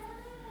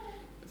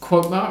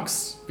quote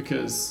marks,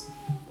 because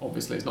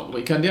obviously it's not the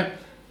weekend yet,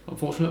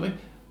 unfortunately.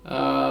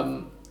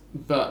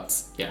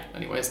 But yeah,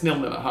 anyway, it's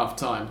 0-0 at half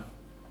time.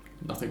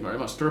 Nothing very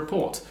much to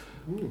report.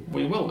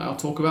 We will now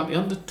talk about the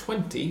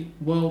Under-20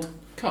 World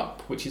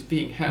Cup, which is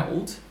being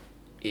held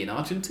in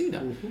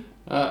Argentina.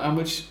 And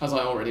which, as I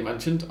already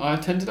mentioned, I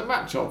attended a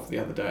match of the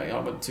other day. I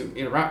went to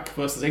Iraq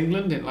versus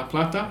England in La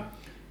Plata.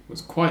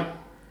 Was quite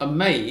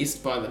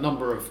amazed by the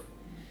number of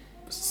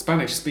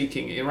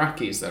Spanish-speaking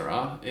Iraqis there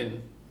are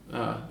in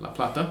La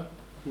Plata.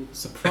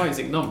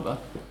 Surprising number.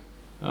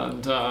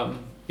 And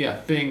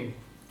being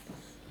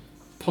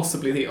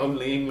possibly the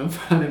only England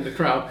fan in the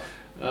crowd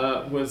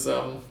was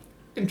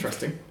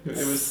interesting.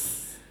 It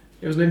was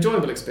an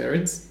enjoyable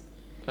experience.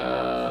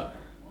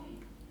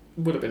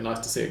 Would have been nice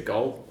to see a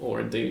goal,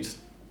 or indeed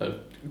a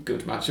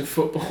good match of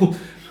football,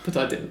 but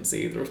I didn't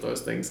see either of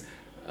those things.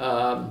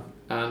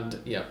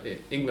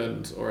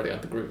 England already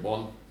had the Group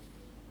 1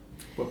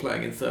 were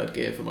playing in third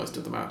gear for most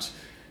of the match.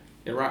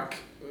 Iraq,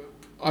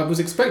 I was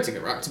expecting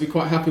Iraq to be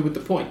quite happy with the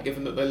point,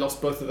 given that they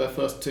lost both of their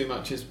first two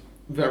matches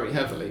very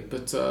heavily,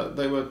 but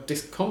they were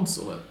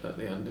disconsolate at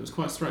the end. It was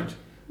quite strange.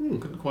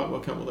 Couldn't quite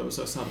work out what they were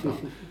so sad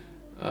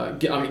about.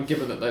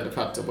 Given that they'd have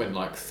had to win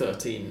like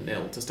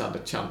 13-0 to stand a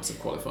chance of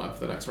qualifying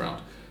for the next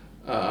round.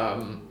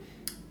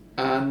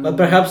 But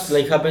perhaps,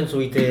 like happens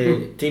with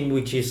a team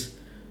which is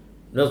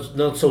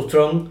not so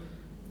strong,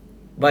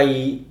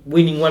 by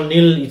winning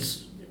 1-0,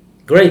 it's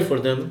great for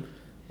them.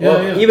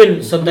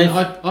 Even sometimes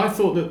I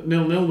thought that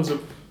 0-0 was a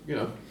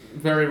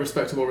very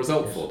respectable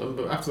result for them,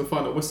 but after the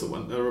final whistle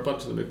went, there were a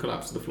bunch of them who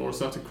collapsed to the floor and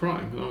started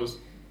crying, and I was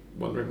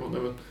wondering what they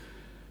were.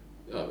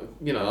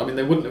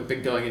 They wouldn't have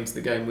been going into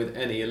the game with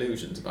any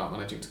illusions about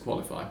managing to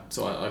qualify,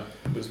 so I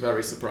was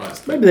very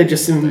surprised. Maybe they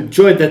just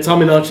enjoyed their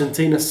time in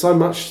Argentina so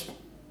much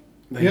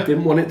they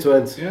didn't want it to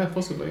end. Yeah,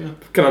 possibly. Yeah,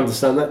 can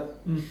understand that.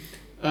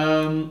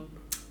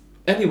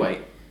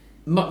 Anyway,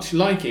 much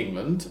like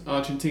England,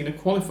 Argentina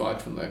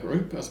qualified from their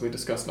group, as we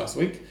discussed last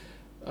week.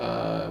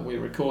 We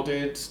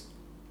recorded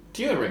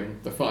during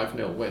the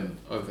 5-0 win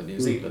over New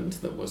Zealand.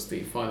 That was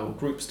the final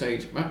group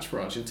stage match for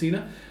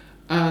Argentina.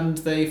 And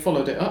they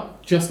followed it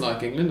up, just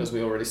like England, as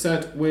we already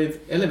said,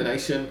 with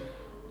elimination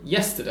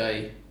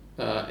yesterday.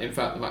 In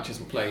fact, the matches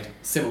were played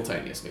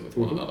simultaneously with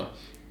one another.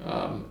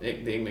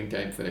 The England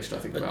game finished, I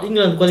think, about...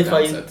 England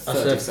qualified as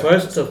the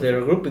first of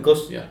their group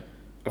because... Yeah.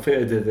 I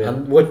think they did, yeah.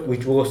 And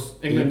which was...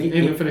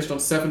 England finished on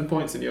 7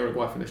 points and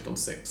Uruguay finished on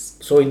 6.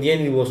 So in the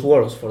end it was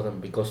worse for them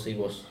because it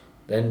was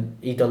then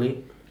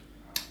Italy.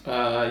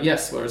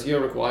 Yes, whereas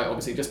Uruguay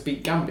obviously just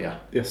beat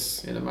Gambia.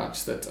 Yes. In a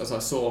match that, as I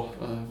saw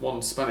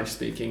one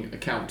Spanish-speaking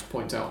account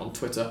point out on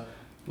Twitter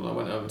when I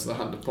went over to the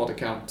Hand of Pod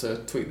account to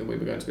tweet that we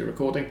were going to be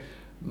recording,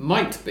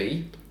 might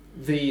be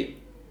the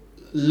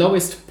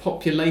lowest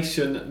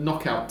population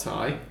knockout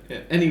tie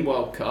in any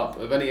World Cup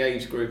of any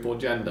age group or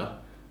gender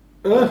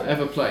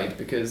ever played,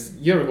 because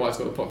Uruguay's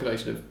got a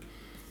population of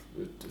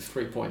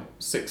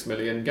 3.6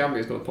 million,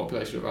 Gambia's got a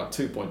population of about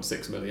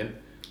 2.6 million.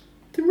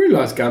 Didn't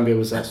realise Gambia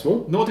was that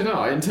small. Nor did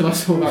I, until I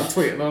saw that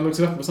tweet, and I looked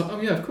it up and was like,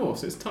 oh yeah, of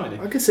course, it's tiny.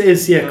 I guess it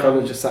is, kind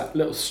of just that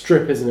little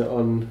strip, isn't it,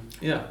 on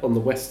the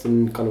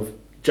western kind of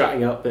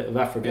jutting out bit of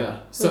Africa. Yeah.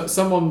 So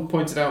someone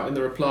pointed out in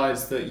the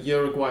replies that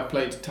Uruguay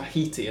played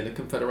Tahiti in a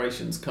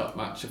Confederations Cup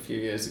match a few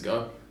years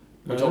ago,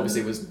 which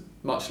obviously was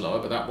much lower,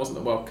 but that wasn't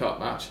a World Cup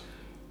match.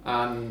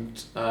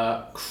 And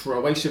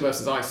Croatia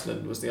versus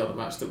Iceland was the other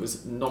match that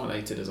was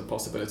nominated as a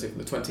possibility for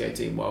the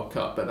 2018 World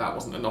Cup, but that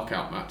wasn't a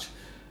knockout match.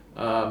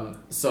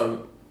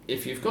 So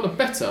if you've got a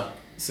better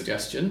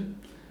suggestion,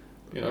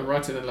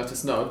 write in and let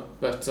us know.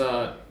 But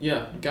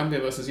Gambia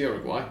versus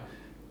Uruguay,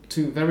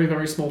 two very,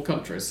 very small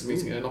countries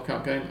meeting in a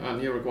knockout game,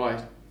 and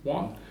Uruguay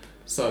won.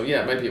 So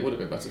maybe it would have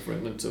been better for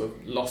England to have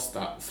lost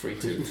that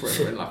 3-2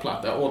 for in La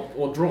Plata,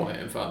 or drawn it.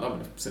 In fact, that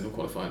would have seen them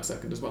qualify in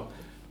second as well.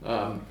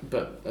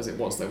 But as it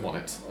was, they won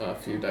it a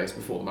few days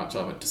before the match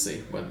I went to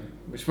see,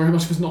 which very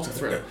much was not a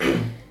thrill.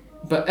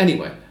 But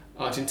anyway,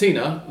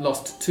 Argentina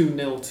lost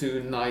 2-0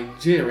 to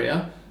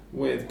Nigeria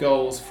with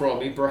goals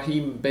from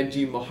Ibrahim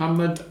Benji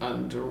Mohammed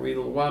and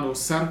Rilwano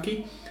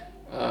Sarki.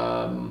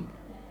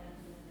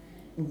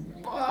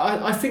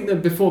 I think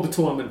that before the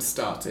tournament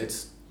started,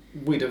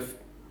 we'd have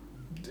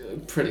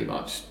pretty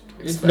much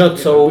expected... Not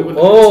so,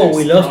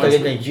 we lost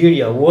against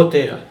Nigeria, what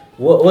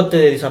a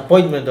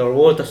disappointment, or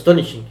what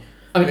astonishing.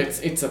 I mean,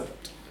 it's a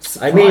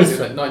surprising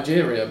that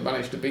Nigeria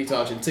managed to beat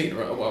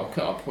Argentina at a World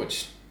Cup,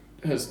 which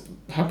has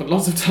happened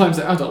lots of times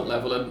at adult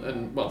level,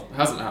 and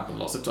hasn't happened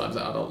lots of times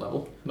at adult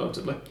level,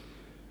 notably.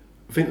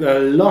 I think the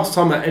last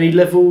time at any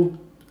level,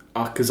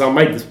 because I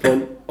made this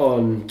point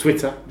on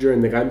Twitter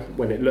during the game,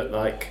 when it looked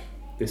like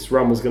this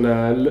run was going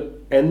to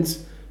end,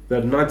 the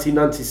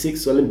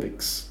 1996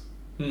 Olympics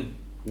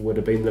would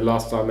have been the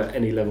last time at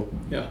any level.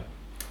 Yeah,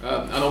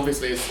 and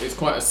obviously it's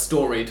quite a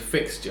storied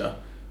fixture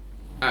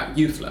at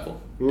youth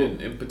level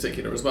in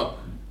particular as well.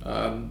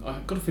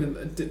 I've got a feeling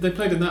they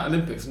played in that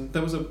Olympics, and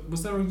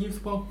was there a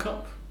Youth World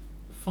Cup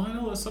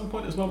final at some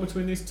point as well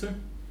between these two?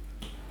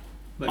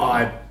 Maybe.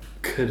 I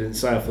couldn't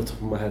say off the top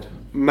of my head.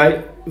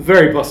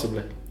 Very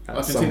possibly.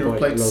 Argentina have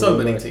played so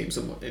many teams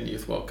in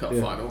Youth World Cup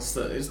finals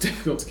that it's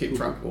difficult to keep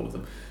track of all of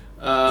them.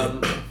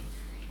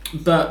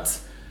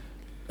 But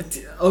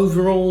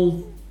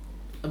overall,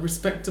 a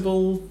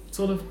respectable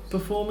sort of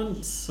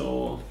performance,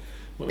 or...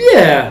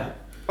 Yeah,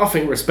 I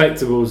think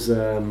respectable's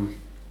the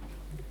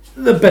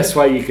best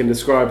way you can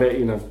describe it.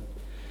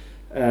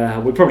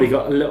 We probably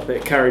got a little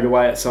bit carried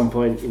away at some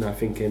point,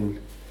 thinking,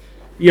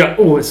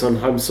 it's on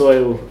home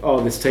soil. Oh,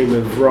 this team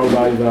have rolled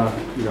over,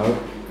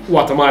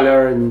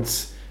 Guatemala and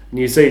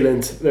New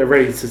Zealand. They're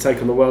ready to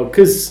take on the world.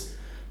 Because,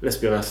 let's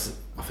be honest,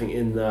 I think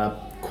in the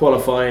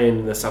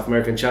qualifying the South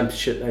American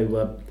Championship, they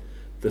were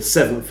the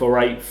 7th or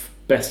 8th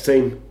best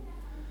team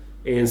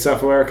in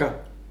South America.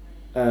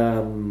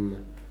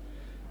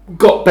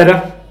 Got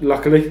better,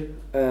 luckily,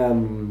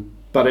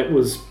 but it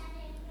was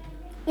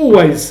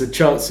always a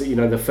chance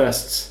that the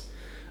first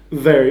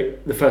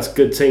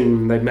good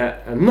team they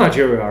met, and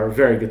Nigeria are a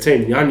very good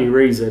team. The only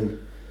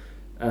reason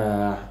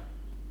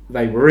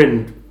they were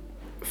in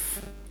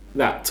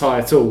that tie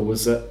at all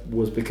was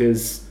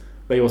because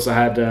they also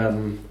had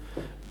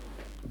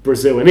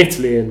Brazil and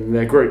Italy in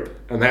their group,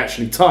 and they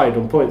actually tied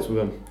on points with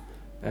them.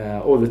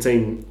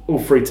 All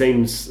three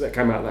teams that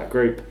came out of that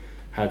group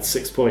had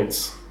 6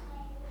 points,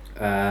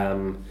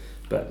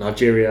 but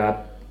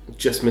Nigeria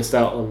just missed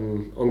out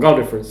on goal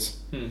difference.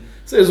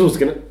 So it was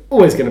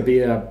always going to be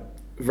a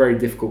very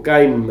difficult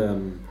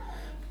game.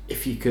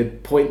 If you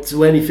could point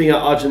to anything at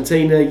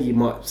Argentina, you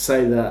might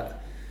say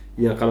that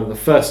kind of the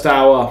first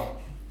hour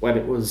when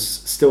it was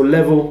still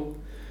level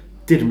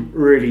didn't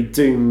really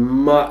do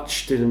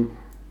much.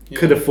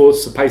 Could have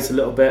forced the pace a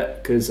little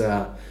bit because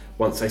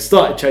once they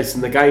started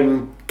chasing the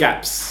game,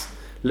 gaps,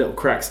 little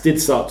cracks did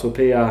start to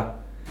appear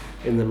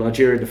in the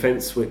Nigeria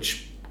defence,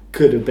 which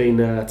could have been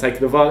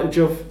taken advantage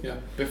of. Yeah.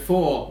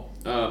 Before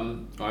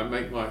I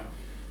make my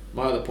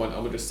other point, I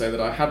would just say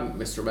that I hadn't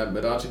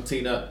misremembered.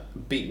 Argentina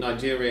beat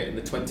Nigeria in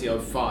the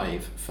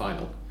 2005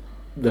 final.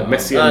 The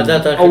Messi and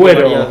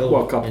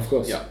World Cup, of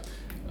course. Yeah.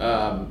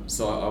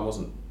 So I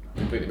wasn't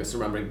completely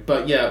misremembering.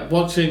 But yeah,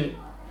 watching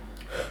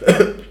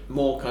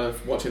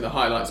the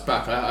highlights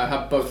back, I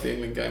had both the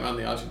England game and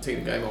the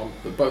Argentina game on,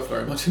 but both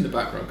very much in the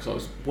background because I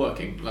was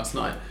working last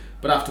night.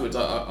 But afterwards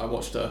I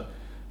watched a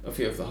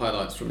few of the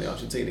highlights from the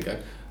Argentina game,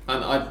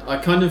 and I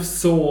kind of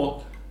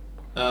saw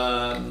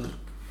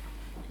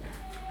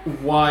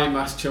why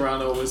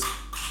Mascherano was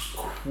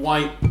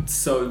quite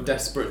so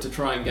desperate to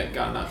try and get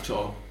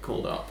Garnacho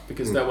called up,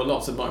 because there were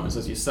lots of moments,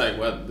 as you say,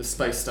 where the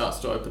space starts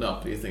to open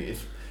up and you think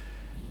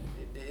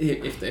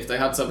if they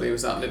had somebody who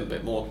was that little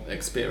bit more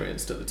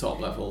experienced at the top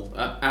level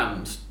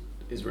and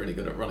is really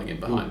good at running in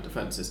behind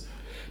defences.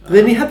 But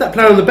then he had that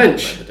player on the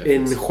bench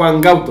in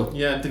Juan Gauto,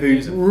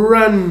 who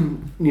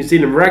ran New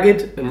Zealand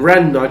ragged and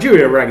ran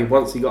Nigeria ragged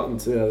once he got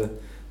into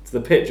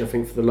the pitch, I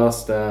think, for the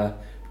last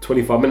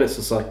 25 minutes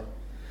or so.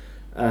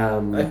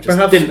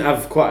 Just didn't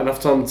have quite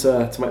enough time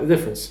to make the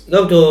difference.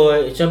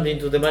 Gauto jumped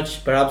into the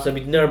match perhaps a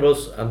bit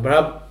nervous, and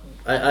perhaps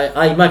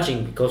I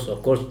imagine, because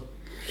of course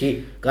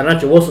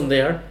Garnacho wasn't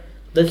there,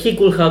 that he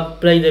could have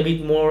played a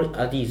bit more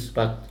at ease,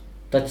 but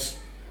that's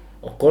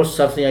of course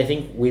something I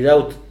think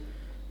without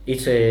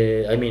it's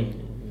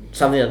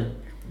something that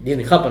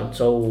didn't happen,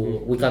 so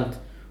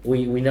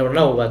we never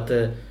know, but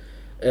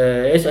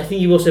I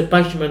think it was a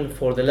punishment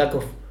for the lack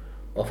of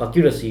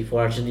accuracy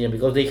for Argentina,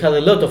 because they had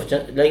a lot of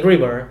like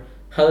River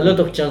had a lot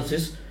of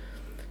chances,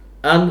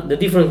 and the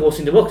difference was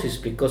in the boxes,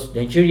 because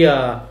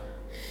Nigeria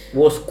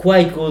was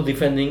quite good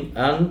defending,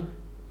 and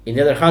in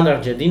the other hand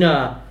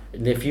Argentina,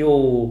 the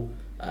few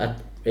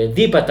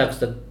deep attacks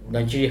that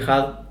Nigeria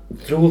had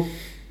through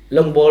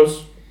long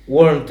balls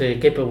weren't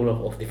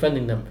capable of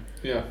defending them.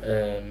 Yeah.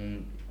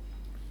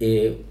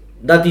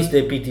 That is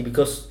the pity,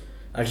 because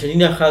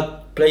Argentina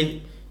had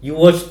played. You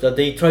watched that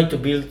they tried to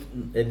build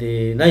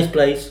the nice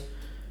plays,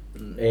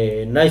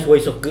 nice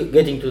ways of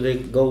getting to the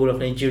goal of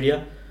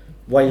Nigeria.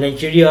 While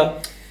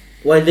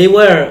they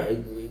were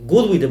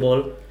good with the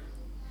ball,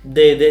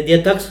 the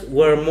attacks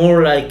were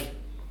more like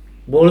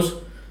balls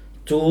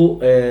to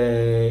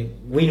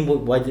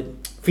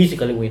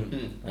physically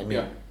win. I'm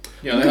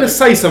going to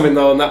say something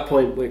though on that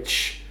point,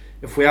 which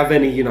if we have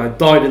any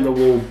dyed in the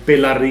wall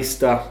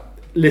Bilarista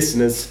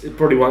listeners, it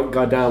probably won't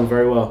go down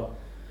very well.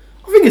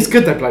 I think it's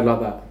good they played like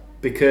that,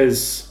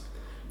 because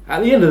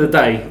at the end of the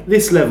day,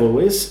 this level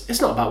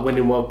it's not about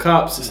winning World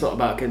Cups, it's not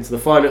about getting to the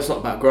final, it's not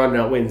about grinding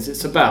out wins,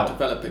 it's about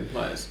developing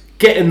players,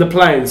 getting the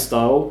playing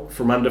style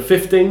from under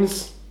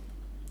 15s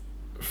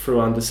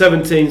through under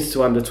 17s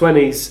to under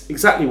 20s,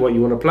 exactly what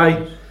you want to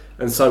play.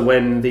 And so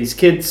when these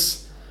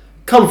kids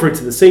come through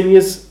to the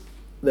seniors,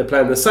 they're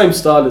playing the same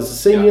style as the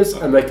seniors,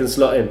 and they can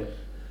slot in.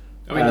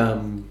 I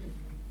mean,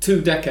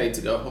 2 decades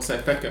ago,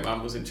 José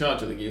Peckerman was in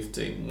charge of the youth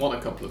team, won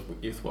a couple of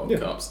youth World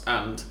Cups,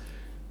 and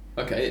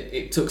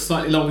it took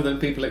slightly longer than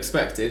people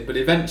expected, but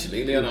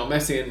eventually Lionel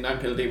Messi and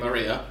Ángel Di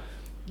Maria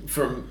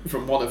from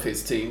one of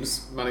his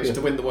teams managed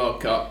to win the World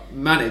Cup,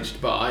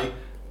 managed by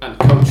and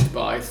coached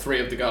by 3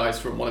 of the guys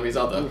from one of his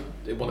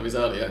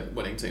earlier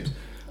winning teams.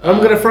 I'm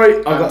going to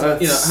throw.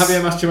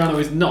 Javier Mascherano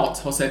is not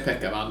José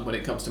Peckerman when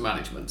it comes to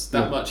management.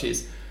 That much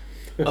is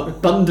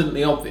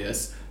abundantly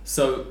obvious.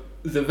 So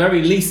the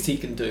very least he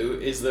can do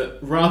is that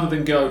rather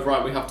than go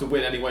right, we have to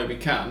win any way we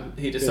can,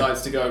 he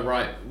decides to go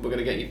right, we're going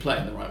to get you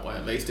playing the right way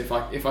at least. If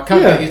I can't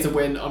get you to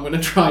win, I'm going to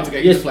try to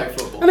get you to play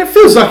football. And it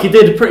feels like he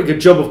did a pretty good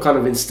job of kind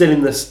of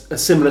instilling a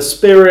similar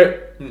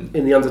spirit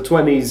in the under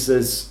 20s,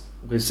 as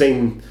we've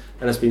seen,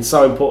 and it's been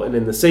so important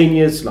in the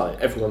seniors. Like,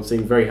 everyone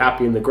seemed very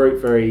happy in the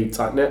group, very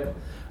tight knit.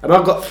 And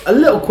I've got a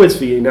little quiz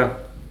for you now.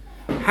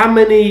 How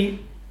many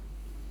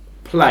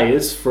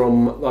players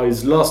from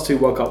those last 2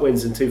 World Cup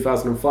wins in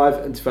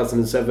 2005 and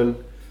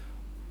 2007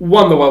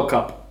 won the World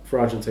Cup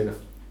for Argentina?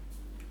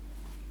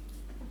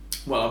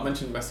 Well, I've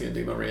mentioned Messi and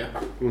Di Maria.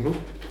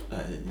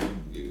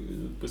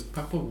 Was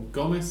Papo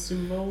Gomez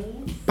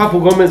involved?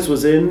 Papo Gomez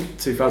was in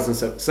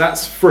 2007. So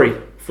that's 3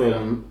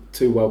 from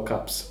 2 World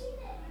Cups.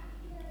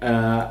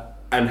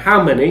 And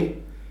how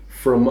many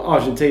from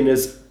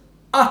Argentina's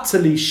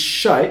utterly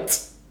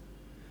shite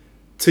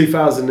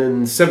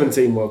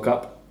 2017 World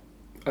Cup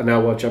are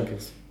now world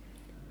champions?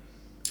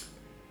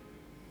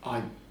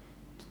 I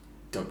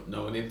don't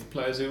know any of the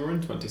players who were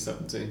in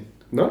 2017.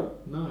 No?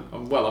 No.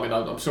 Well, I mean,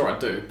 I'm sure I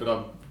do, but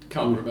I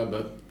can't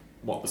remember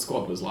what the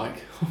squad was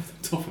like off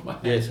the top of my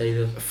head. Yes, I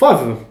do. 5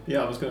 of them.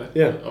 Yeah, I was going to...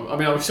 Yeah. I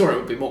mean, I'm sure it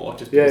would be more,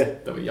 just Yeah.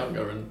 because they were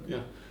younger and, yeah.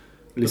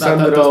 But that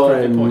Lisandro does prove your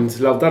and point.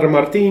 Lautaro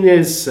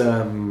Martinez.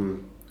 I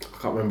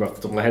can't remember off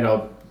the top of my head.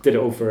 I did it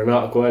all for an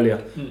article earlier.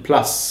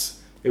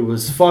 Plus, it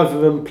was 5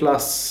 of them,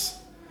 plus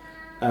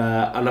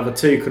another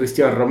 2,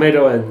 Cristian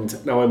Romero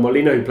and Noel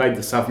Molina, who played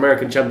the South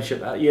American Championship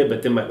that year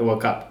but didn't make the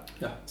World Cup.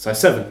 Yeah. So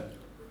 7.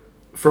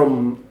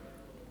 From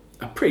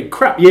a pretty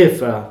crap year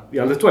for the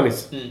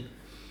under-20s.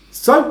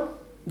 So,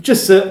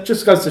 just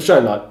goes to show,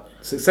 like,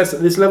 success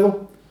at this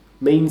level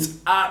means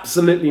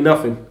absolutely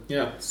nothing.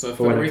 Yeah, so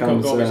for when it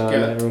comes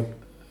later on.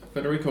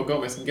 Federico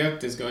Gomez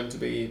Gert is going to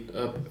be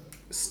a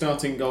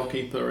starting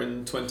goalkeeper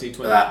in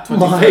 2020, That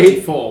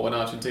 2034 when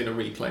Argentina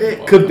reclaim the It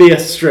World could Cup. be a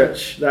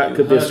stretch. That You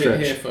could be a heard it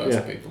stretch. here first,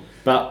 Yeah. people.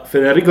 But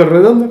Federico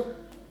Redondo,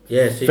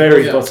 Yes,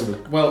 very Yeah. possibly.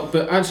 Well,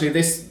 but actually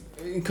this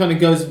kind of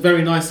goes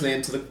very nicely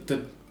into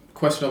the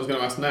question I was going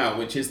to ask now,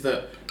 which is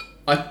that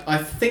I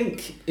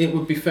think it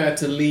would be fair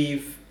to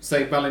leave,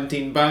 say,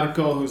 Valentin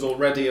Barco, who's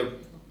already a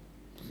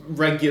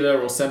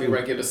regular or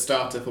semi-regular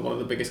starter for one of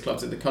the biggest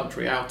clubs in the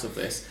country, out of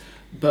this.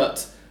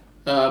 But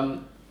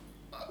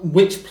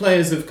which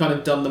players have kind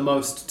of done the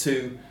most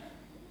to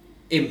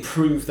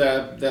improve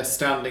their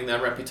standing,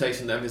 their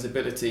reputation, their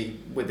visibility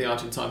with the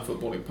Argentine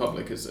footballing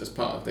public as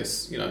part of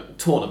this,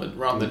 tournament,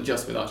 rather than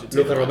just with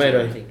Argentina? Luca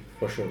Romero, I think,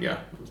 for sure. Yeah.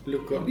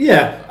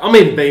 Yeah, I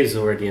mean, Babe's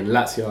already in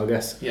Lazio, I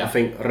guess. Yeah. I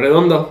think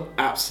Redondo,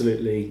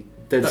 absolutely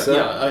dead set.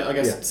 Yeah, I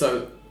guess Yeah.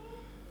 so.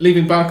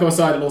 Leaving Barco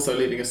aside and also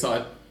leaving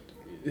aside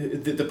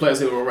the players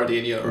who are already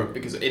in Europe,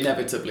 because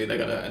inevitably they're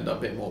going to end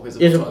up being more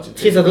visible Yes, to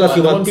Argentina. here's a But, Lazio,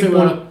 the but ones who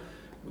people- are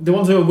the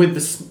ones who are with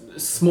the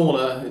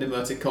smaller, in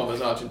inverted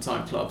commas,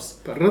 Argentine clubs.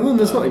 But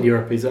Redondo's not in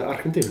Europe, he's at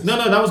Argentina. No,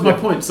 that was my Yeah.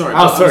 point. Sorry,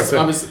 Oh, But sorry.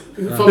 I was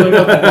following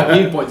up on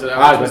what you pointed out.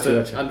 Ah, which was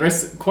gotcha. that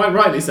Andrés quite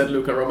rightly said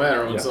Luca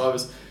Romero, and Yeah. so I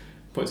was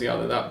pointing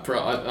out that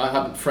I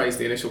hadn't phrased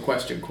the initial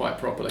question quite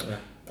properly.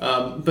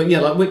 But yeah,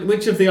 like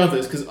which of the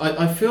others? Because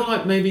I feel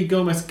like maybe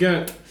Gomez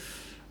Gert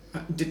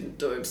didn't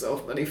do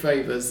himself many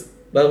favours.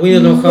 But we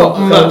don't know Not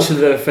how much of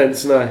the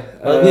defence, no.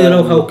 but we don't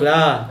know how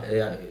Kla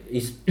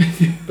is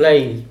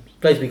plays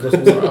because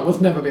Sorry, I will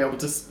never be able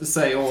to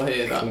say or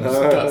hear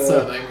that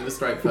surname with a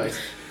straight face.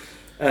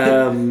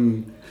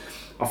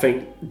 I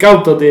think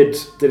Gauto did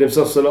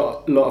himself a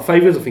lot of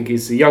favours. I think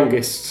he's the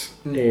youngest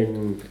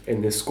in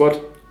this squad.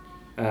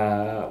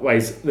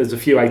 There's a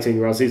few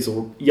 18-year-olds. He's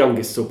the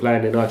youngest still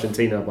playing in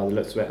Argentina by the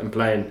looks of it and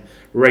playing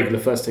regular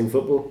first-team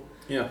football.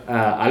 Yeah.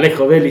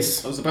 Alejo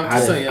Vélez I was about to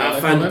had say, a Alejo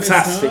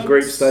fantastic Vélez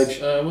group had,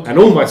 stage what did and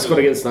he almost do? scored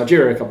against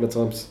Nigeria a couple of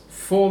times.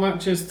 4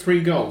 matches,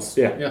 3 goals.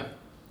 Yeah.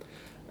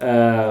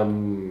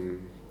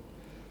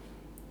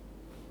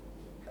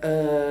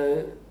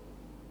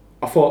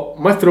 I thought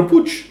Maestro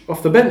Puig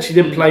off the bench, he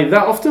didn't play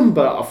that often,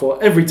 but I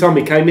thought every time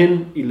he came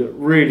in, he looked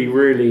really,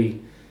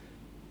 really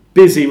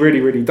busy,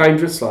 really, really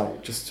dangerous,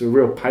 like just a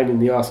real pain in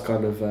the ass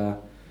kind of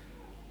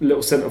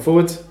little centre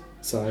forward.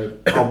 So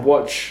I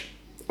watch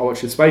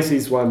his space.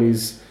 He's one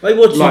who's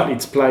likely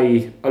to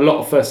play a lot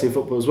of first team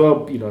football as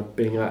well,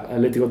 being at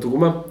Atlético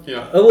Tucumán.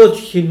 Yeah. I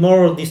watch him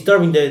more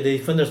disturbing the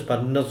defenders,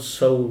 but not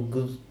so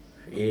good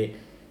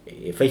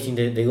facing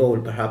the goal,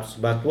 perhaps.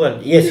 But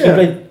well, yes, Yeah. he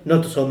played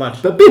not so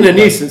much. But being a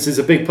nuisance is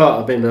a big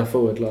part of being a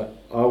forward. Like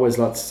I always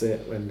like to see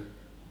it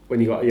when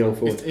you got a young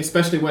forward.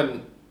 Especially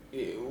when,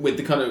 with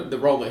the kind of the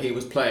role that he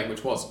was playing,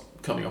 which was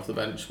coming off the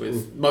bench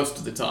with most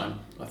of the time.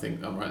 I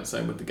think I'm right in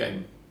saying with the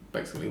game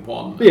basically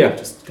won. Yeah.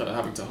 Just kind of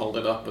having to hold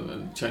it up and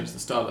then change the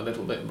style a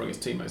little bit and bring his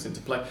teammates into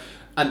play.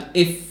 And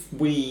if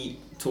we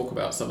talk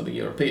about some of the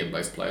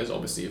European-based players,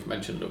 obviously you've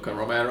mentioned Luca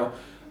Romero,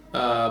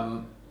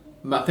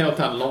 Mateo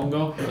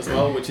Tanlongo as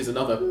well, which is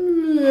another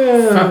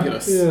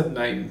fabulous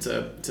name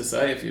to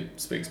say if you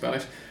speak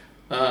Spanish.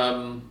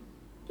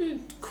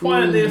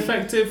 Quietly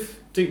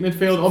effective, deep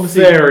midfield.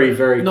 Obviously, very,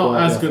 very not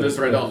quiet, as good I as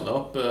think.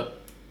 Redondo, but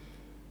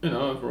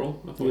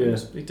overall, I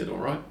thought he did all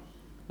right.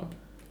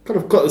 Kind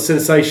of got the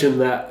sensation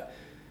that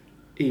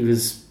he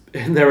was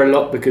in there a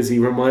lot because he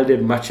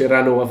reminded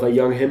Mascherano of a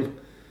young him.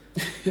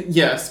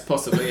 Yes,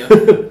 possibly. Yeah.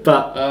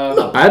 But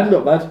not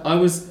bad. I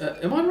was.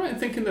 Am I right in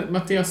thinking that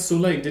Matias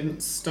Soulé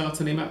didn't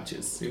start any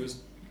matches? He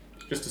was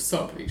just a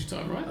sub each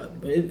time, right?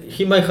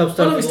 He might have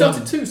started. Oh no, he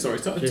started one. 2. Sorry,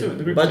 he started 2 in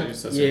the group But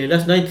stage. So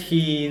last night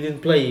he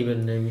didn't play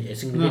even a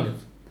single No.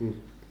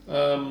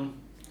 minute.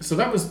 So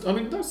that was. I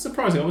mean, that's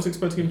surprising. I was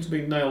expecting him to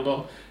be nailed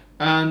on.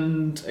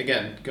 And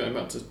again, going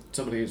back to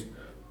somebody who's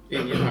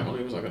in Europe. Hang on,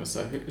 who was I going to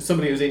say?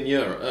 Somebody who's in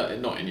Europe.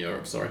 Not in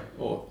Europe. Sorry.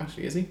 Or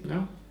actually, is he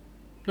now?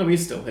 No,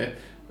 he's still here.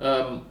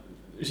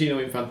 Gino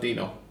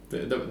Infantino,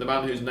 the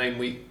man whose name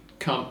we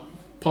can't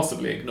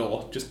possibly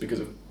ignore just because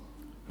of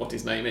what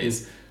his name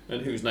is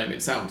and whose name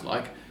it sounds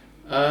like.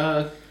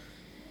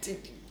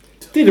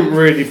 Didn't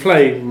really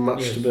play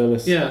much, to be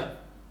honest. Yeah.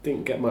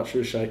 Didn't get much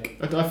of a shake.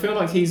 I feel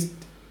like he's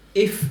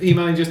if he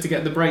manages to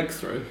get the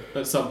breakthrough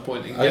at some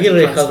point and I get a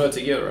really transfer have-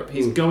 to Europe,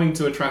 he's going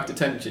to attract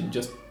attention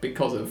just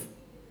because of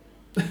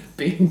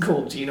being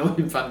called Gino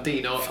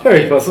Infantino, Very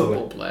being a possibly.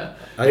 football player.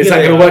 Is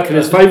that going to work in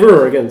his favour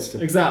or against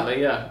him?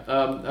 Exactly, yeah.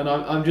 And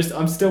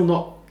I'm still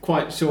not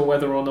quite sure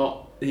whether or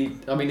not he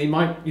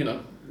might,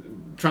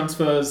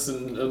 transfers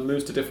and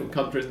moves to different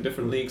countries and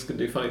different leagues can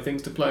do funny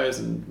things to players,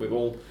 and we've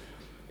all,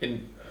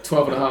 in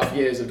 12 and a half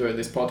years of doing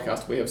this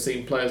podcast, we have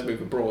seen players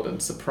move abroad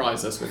and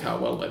surprise us with how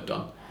well they've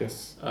done.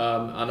 Yes.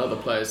 And other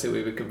players who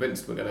we were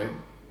convinced were going to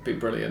be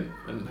brilliant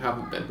and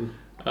haven't been.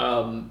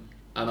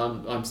 And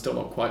I'm still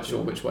not quite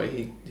sure which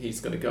way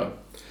he's going to go.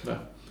 No.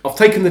 I've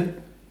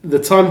taken the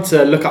time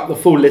to look up the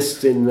full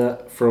list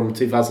from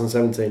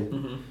 2017.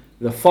 Mm-hmm.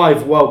 The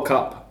 5 World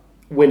Cup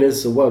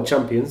winners, the world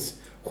champions: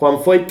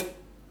 Juan Foyt,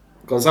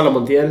 Gonzalo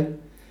Montiel,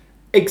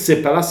 Exe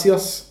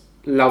Palacios,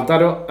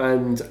 Lautaro,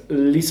 and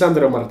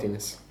Lisandro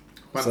Martinez.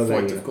 Juan So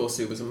there Foyt, you of go. course,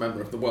 who was a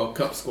member of the World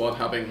Cup squad,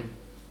 having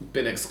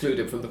been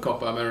excluded from the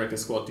Copa America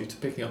squad due to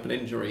picking up an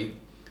injury,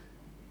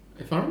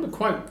 if I remember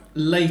quite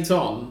late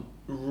on,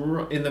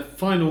 in the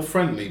final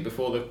friendly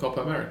before the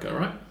Copa America,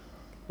 right?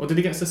 Or did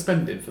he get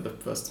suspended for the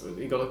first?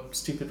 He got a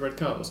stupid red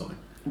card or something.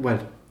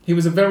 When? He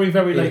was a very,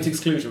 very late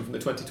exclusion from the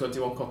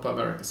 2021 Copa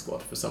America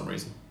squad for some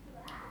reason.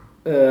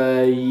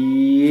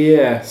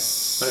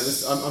 Yes. And it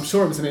was, I'm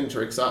sure it was an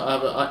injury, because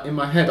in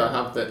my head I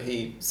have that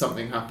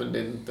something happened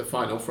in the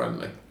final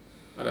friendly,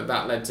 and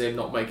that led to him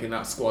not making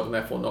that squad and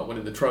therefore not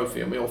winning the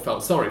trophy, and we all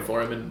felt sorry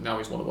for him, and now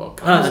he's won a World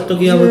Cup. So-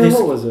 Talking about this,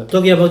 what was it?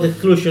 talking about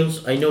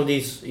exclusions, I know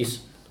this is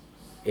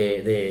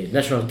the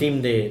national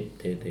team, the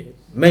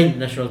main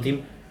national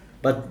team,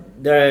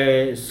 but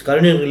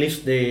Scaloni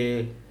released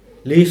the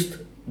list,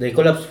 the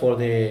collapse for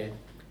the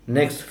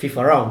next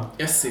FIFA round,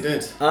 Yes, he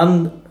did.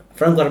 and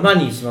Franco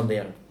Armani is not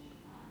there.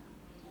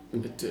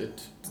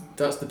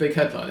 That's the big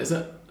headline, is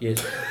it?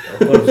 Yes,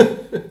 of course.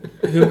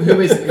 Who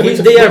is it? Which,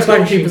 They are which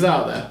punishing. goalkeepers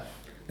out there?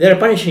 They are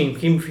punishing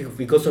him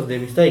because of the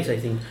mistakes, I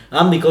think,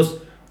 and because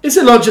Is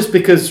it not just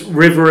because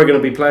River are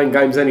going to be playing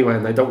games anyway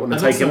and they don't want to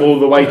And take him also- all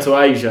the way yeah. to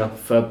Asia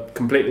for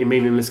completely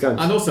meaningless games?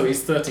 And also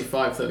he's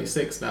 35,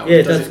 36 now.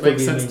 Yeah, Does that's it make could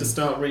be sense mean. to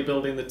start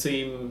rebuilding the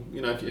team?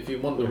 If you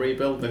want the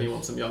rebuild, then you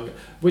want some younger.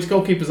 Which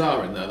goalkeepers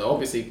are in there though?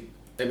 Obviously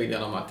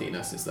Emiliano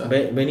Martinez is there.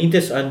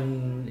 Benitez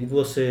and it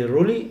was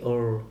Rulli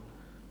or.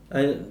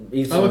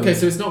 Oh, okay,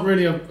 so it's not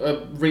really a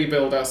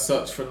rebuild as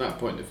such from that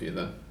point of view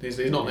then. He's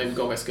not named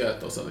Gomez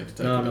Gert or something to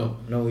take him on.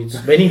 No, it's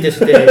Benitez.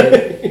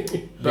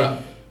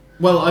 But,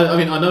 well,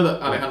 I know that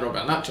Alejandro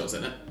Garnacho's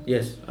in it,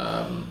 Yes.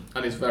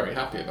 and he's very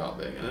happy about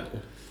being in it.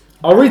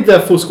 I'll read the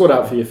full squad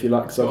out for you if you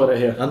like, because I've got it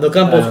here. And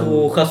Campos,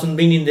 who hasn't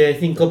been in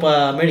the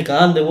Copa America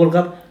and the World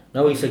Cup,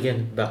 now he's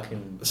again back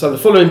in. So the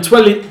following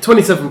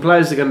 27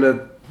 players are going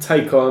to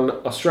take on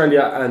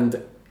Australia and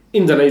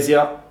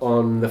Indonesia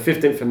on the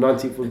 15th and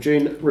 19th of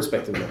June,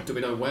 respectively. Do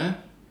we know where?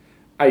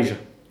 Asia.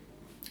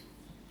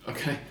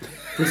 Okay.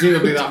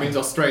 Presumably that means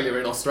Australia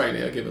in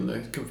Australia, given the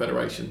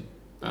Confederation,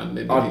 and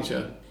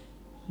Indonesia.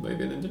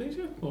 Maybe in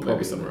Indonesia? Or Probably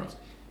maybe somewhere else.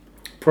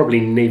 Probably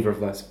neither of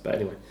those, but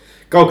anyway.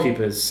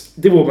 Goalkeepers: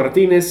 Dibu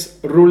Martinez,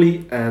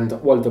 Rulli, and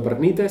Waldo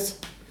Benitez.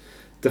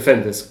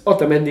 Defenders: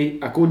 Otamendi,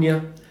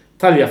 Acuna,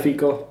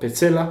 Tagliafico,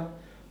 Petzela,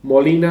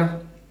 Molina,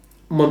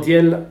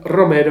 Montiel,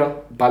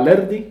 Romero,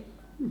 Balerdi,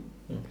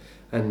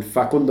 and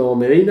Facundo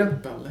Medina.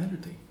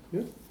 Balerdi.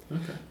 Yeah.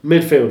 Okay.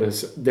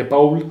 Midfielders: De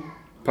Paul,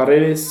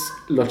 Paredes,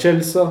 Lo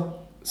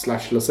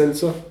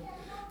Celso,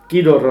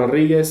 Guido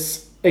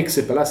Rodriguez,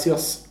 Exe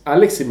Palacios,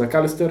 Alexis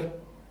McAllister,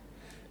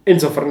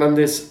 Enzo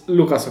Fernandez,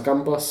 Lucas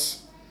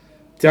Ocampos,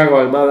 Thiago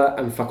Almada,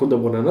 and Facundo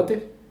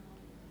Buonanotte.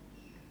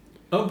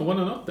 Oh, but why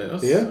not there?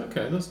 That's, Yeah.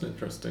 Okay, that's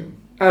interesting.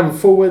 And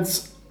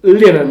forwards: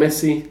 Lionel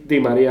Messi, Di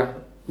Maria,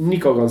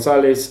 Nico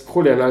Gonzalez,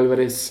 Julian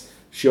Alvarez,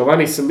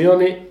 Giovanni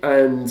Simeone,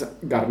 and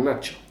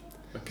Garnacho.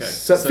 Okay.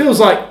 So it feels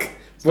like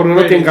not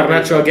Buonanotte really and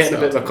Garnacho are getting a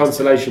bit of a starting.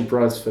 consolation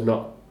prize for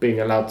not being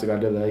allowed to go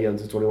to the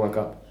Under-21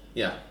 Cup.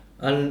 Yeah.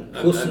 And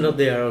who's not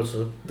there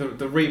also?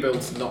 The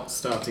rebuild's not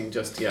starting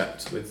just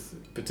yet, with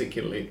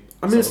particularly.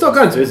 I mean, it's not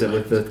going to, is it,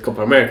 with the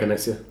Copa America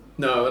next year?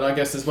 No, and I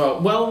guess as well.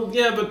 Well,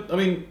 yeah, but I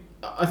mean,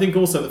 I think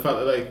also the fact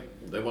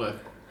that they want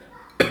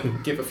to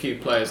give a few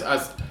players,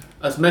 as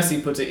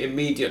Messi put it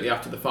immediately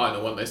after the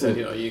final when they said,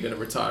 you're going to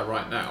retire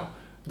right now.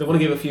 They want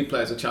to give a few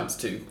players a chance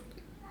to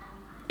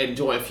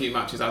enjoy a few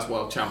matches as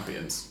world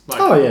champions.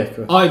 Like, Oh, yeah,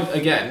 cool.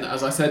 Again,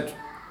 as I said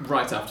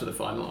right after the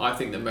final, I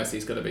think that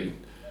Messi's going to be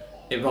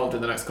involved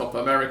in the next Copa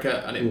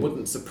America, and it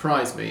wouldn't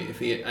surprise me if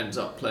he ends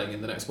up playing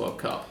in the next World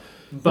Cup.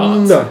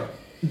 But No.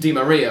 Di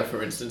Maria,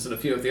 for instance, and a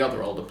few of the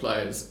other older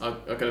players are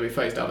going to be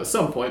phased out at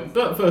some point.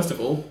 But first of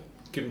all,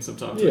 give them some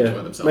time to enjoy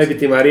Yeah, themselves. maybe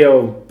Di Maria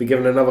will be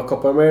given another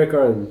Copa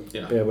America and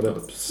Yeah. be able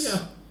to Yeah.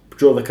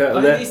 draw the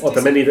curtain there.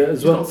 Otamendi did as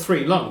He's well. got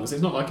 3 lungs.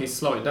 It's not like he's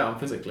slowing down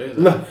physically, is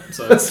it? No,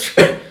 So, that's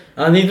true.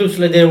 And it looks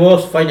like there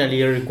was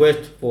finally a request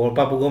for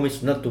Papu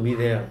Gomez not to be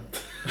there.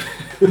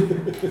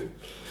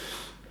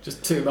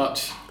 just too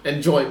much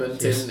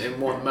enjoyment Yes. in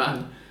one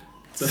man.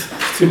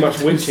 Too much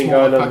winching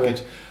Small going on there.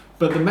 package.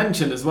 But the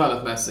mention as well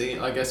of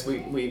Messi, I guess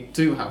we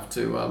do have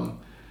to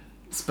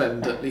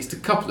spend at least a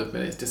couple of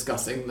minutes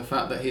discussing the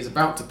fact that he's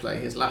about to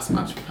play his last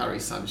match for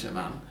Paris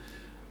Saint-Germain.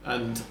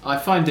 And I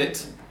find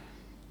it's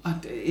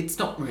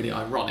not really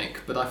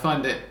ironic, but I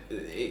find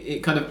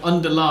it kind of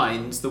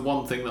underlines the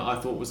one thing that I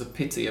thought was a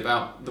pity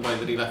about the way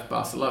that he left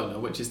Barcelona,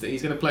 which is that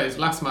he's going to play his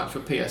last match for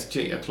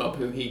PSG, a club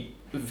who he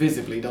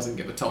visibly doesn't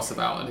give a toss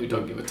about and who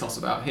don't give a toss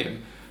about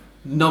him,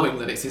 knowing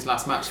that it's his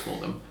last match for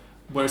them,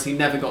 whereas he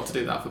never got to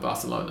do that for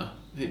Barcelona.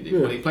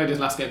 When he played his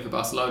last game for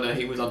Barcelona,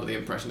 he was under the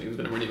impression he was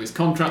going to renew his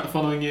contract the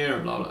following year,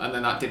 and blah, blah, and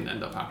then that didn't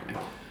end up happening.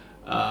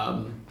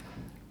 And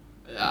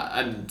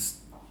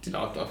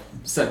I've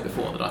said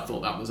before that I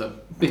thought that was a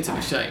bit of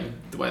a shame,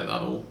 the way that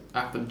all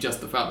happened,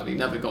 just the fact that he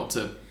never got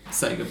to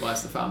say goodbye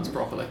to the fans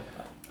properly.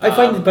 I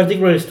find it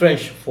particularly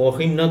strange for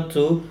him not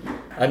to,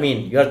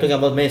 you are talking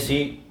about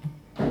Messi,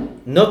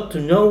 not to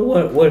know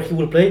where he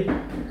will play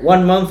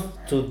 1 month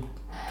to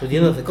the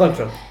end of the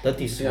contract. That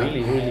is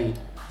really, really...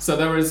 So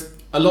there is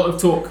a lot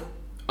of talk,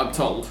 I'm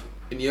told,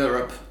 in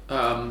Europe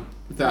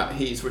that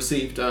he's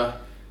received an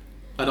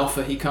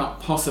offer he can't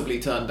possibly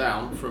turn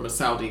down from a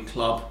Saudi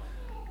club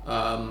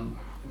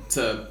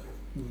to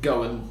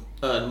go and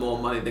earn more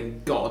money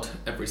than God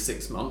every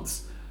 6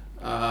 months,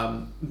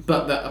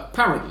 but that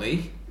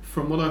apparently,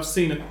 from what I've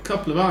seen a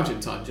couple of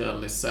Argentine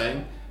journalists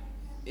saying,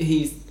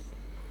 he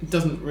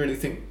doesn't really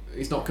think,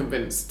 he's not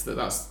convinced that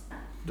that's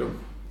the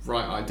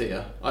right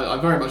idea.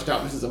 I very much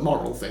doubt this is a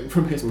moral thing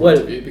from his point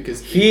of view,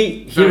 because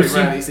he very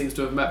rarely seems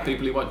to have met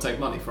people he won't take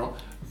money from,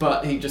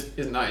 but he just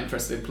isn't that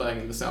interested in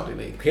playing in the Saudi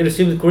league. He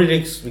received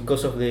critics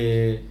because of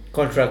the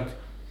contract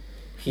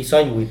he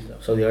signed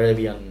with Saudi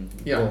Arabian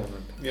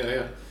government.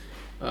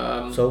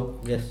 So,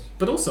 yes.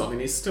 But also,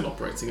 he's still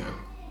operating at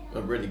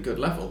a really good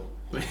level.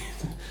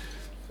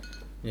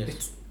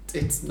 Yes.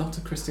 It's not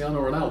a Cristiano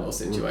Ronaldo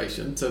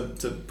situation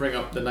to bring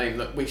up the name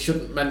that we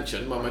shouldn't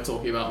mention when we're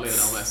talking about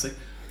Lionel Messi.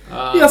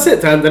 I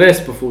said to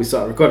Andrés before we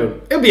started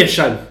recording, it'll be a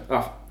shame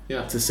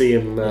to see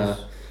him.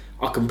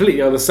 I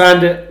completely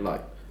understand it.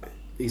 Like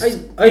he's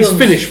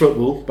finished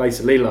football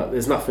basically. Like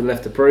there's nothing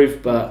left to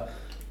prove. But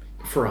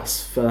for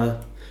us,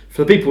 for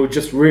the people who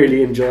just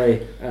really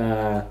enjoy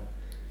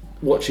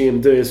watching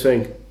him do his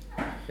thing,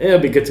 it'll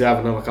be good to have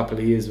another couple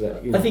of years.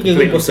 But I think a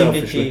good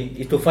possibility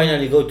is to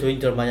finally go to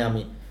Inter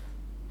Miami.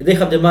 They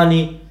have the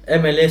money.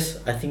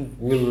 MLS, I think,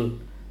 will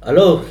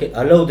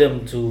allow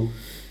them to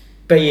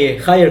pay a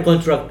higher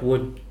contract.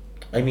 What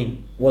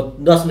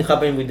doesn't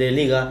happen with the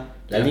Liga,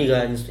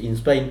 Liga in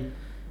Spain.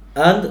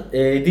 And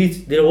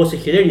there was a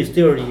hilarious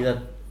theory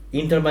that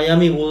Inter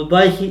Miami will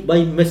buy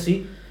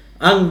Messi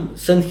and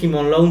send him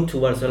on loan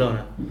to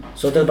Barcelona,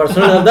 so that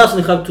Barcelona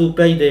doesn't have to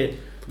pay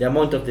the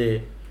amount of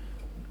the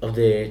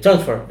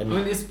transfer.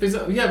 It's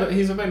bizarre. Yeah, but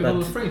he's available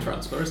on a free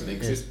transfer, isn't he?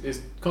 Because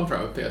his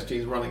contract with PSG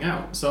is running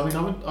out. So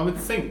I would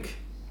think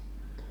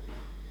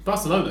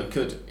Barcelona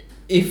could,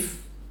 if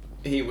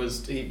he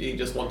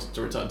just wanted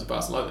to return to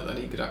Barcelona,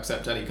 then he could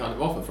accept any kind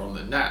of offer from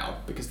them now.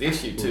 Because the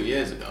issue 2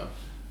 years ago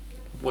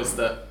was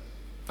that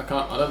I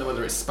don't know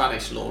whether it's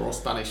Spanish law or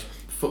Spanish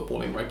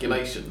footballing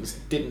regulations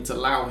didn't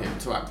allow him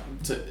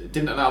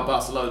didn't allow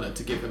Barcelona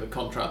to give him a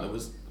contract that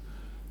was,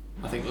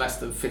 I think, less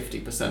than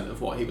 50%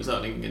 of what he was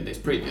earning in his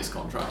previous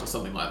contract or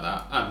something like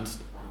that, and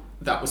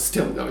that was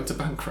still going to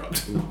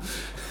bankrupt.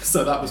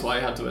 So that was why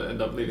he had to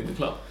end up leaving the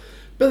club.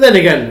 But then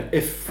again,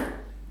 if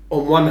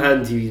on one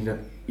hand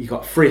you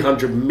got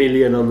 300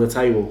 million on the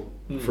table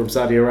from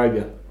Saudi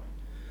Arabia,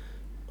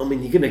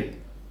 you're gonna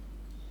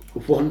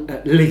want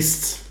at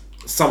least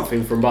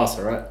something from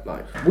Barca, right?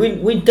 Like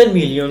win 10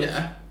 million,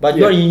 but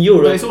you're in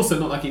Europe. But it's also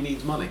not like he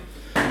needs money.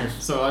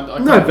 So I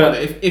can't but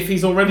if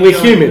he's already we're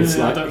humans,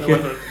 I don't know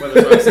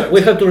whether to accept.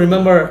 We have to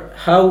remember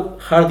how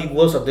hard it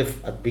was at the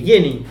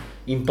beginning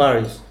in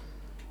Paris.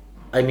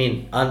 And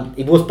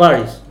it was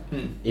Paris.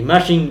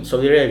 Imagine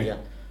Saudi Arabia.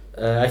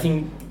 I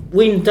think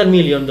win $10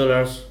 million.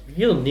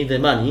 You don't need the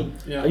money.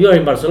 Yeah. You are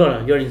in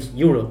Barcelona. You are in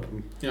Europe.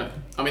 Yeah.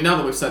 Now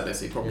that we've said this,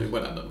 he probably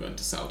will end up going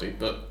to Saudi.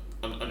 But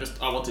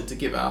I wanted to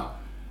give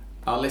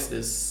our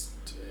listeners,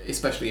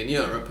 especially in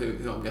Europe,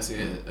 who I'm guessing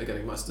are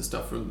getting most of the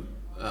stuff from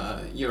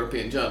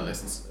European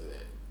journalists,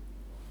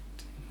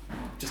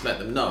 just let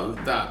them know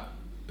that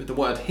the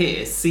word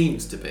here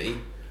seems to be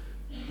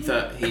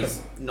that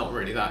he's not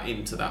really that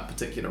into that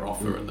particular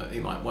offer, and that he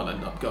might well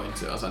end up going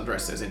to, as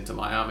Andrés says, into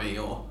Miami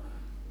or.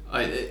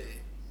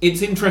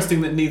 It's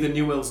interesting that neither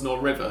Newell's nor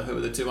River, who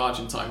are the two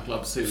Argentine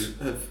clubs who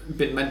have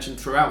been mentioned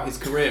throughout his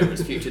career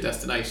as future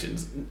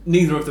destinations,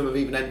 neither of them have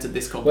even entered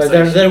this conversation.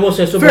 Well, there was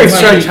a very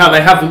strange how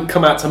they haven't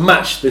come out to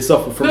match this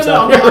offer from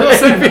Saudi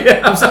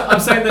Arabia. I'm not saying that. I'm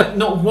saying that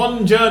not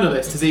one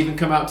journalist has even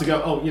come out to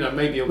go,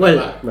 maybe you'll go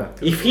back. No.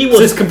 If he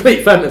was, it's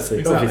complete fantasy.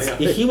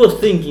 Exactly, if he was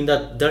thinking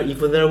that if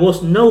there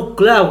was no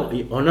cloud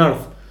on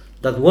earth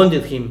that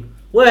wanted him,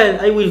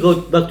 well, I will go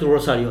back to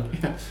Rosario.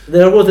 Yeah.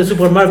 There was the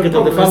supermarket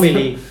of the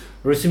family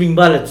receiving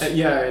ballots.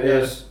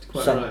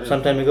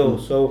 Some time ago.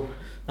 So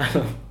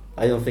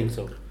I don't think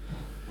so.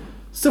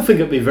 Still think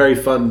it'd be very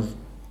fun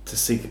to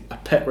see a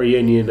pet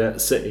reunion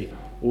at City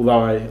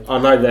Although I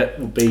know that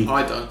would be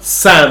I don't.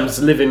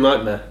 Sam's living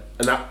nightmare,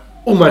 and that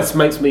almost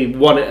makes me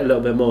want it a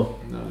little bit more.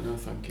 No,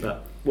 thank you.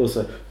 But we'll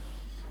see.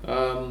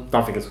 Don't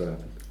think it's going to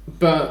happen.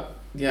 But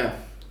yeah.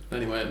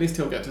 Anyway, at least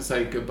he'll get to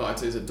say goodbye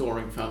to his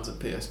adoring fans at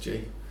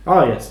PSG.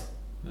 Oh yes.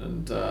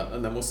 And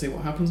then we'll see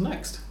what happens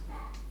next.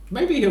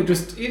 Maybe he'll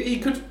he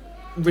could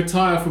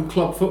retire from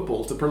club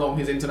football to prolong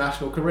his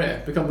international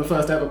career, become the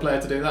first ever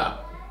player to do that.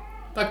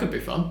 That could be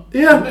fun.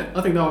 Yeah.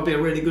 I think that would be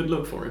a really good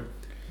look for him.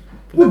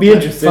 Would be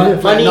interesting.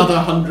 Play another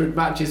 100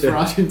 matches for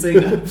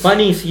Argentina.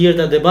 Funny is here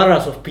that the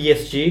barras of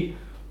PSG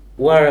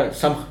were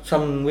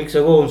some weeks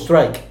ago on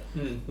strike,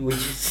 which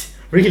is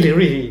really,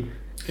 really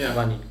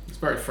funny. It's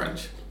very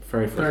French.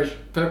 Very French.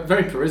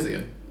 Very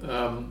Parisian.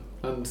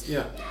 And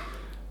yeah.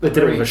 They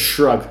did it with a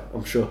shrug,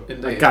 I'm sure.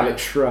 Indeed, a Gallic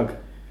shrug.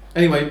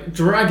 Anyway,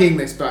 dragging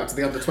this back to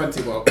the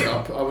Under-20 World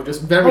Cup, I would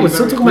just we're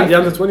still talking about the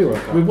Under-20 World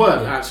Cup. We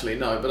weren't actually,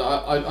 no, but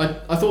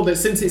I thought that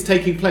since it's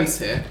taking place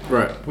here,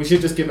 right, we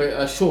should just give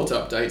a short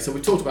update. So we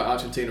talked about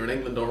Argentina and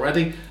England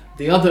already.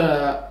 The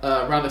other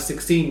round of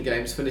 16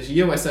 games finished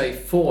USA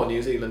 4,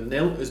 New Zealand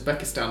 0,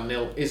 Uzbekistan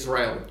 0,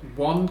 Israel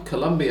 1,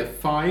 Colombia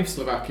 5,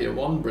 Slovakia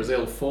 1,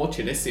 Brazil 4,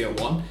 Tunisia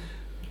 1.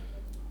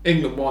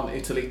 England 1,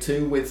 Italy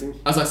 2 with,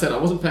 as I said, I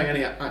wasn't paying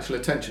any actual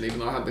attention even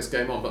though I had this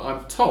game on, but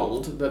I'm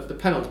told that the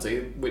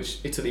penalty, which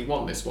Italy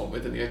won this one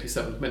with in the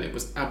 87th minute,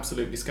 was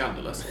absolutely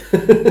scandalous.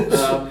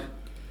 Again,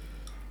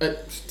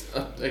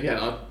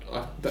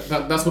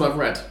 that's what I've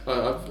read.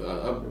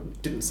 I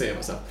didn't see it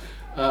myself.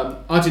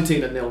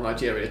 Argentina 0,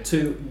 Nigeria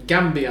 2,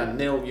 Gambia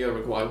 0,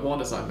 Uruguay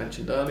 1, as I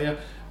mentioned earlier,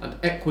 and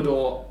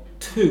Ecuador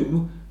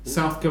 2,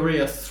 South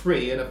Korea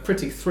 3 in a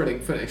pretty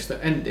thrilling finish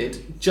that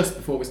ended just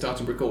before we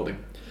started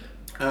recording.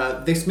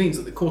 This means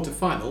that the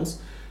quarterfinals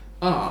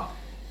are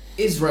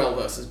Israel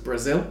versus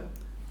Brazil,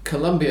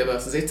 Colombia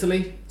versus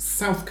Italy,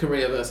 South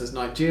Korea versus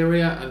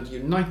Nigeria, and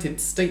United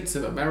States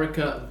of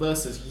America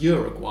versus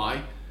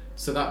Uruguay.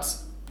 So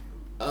that's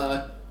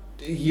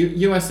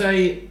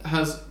USA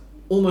has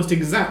almost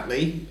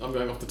exactly, I'm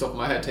going off the top of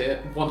my head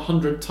here,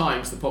 100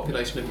 times the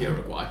population of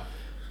Uruguay.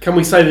 Can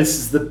we say this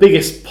is the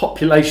biggest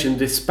population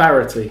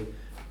disparity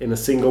in a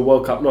single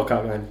World Cup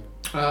knockout game?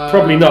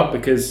 Probably not,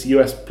 because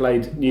US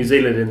played New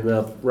Zealand in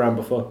the round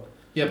before.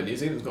 Yeah, but New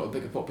Zealand's got a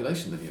bigger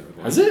population than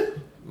Uruguay. Has it?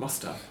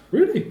 Must have.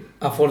 Really?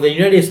 For the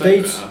United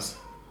States,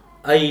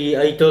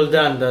 I told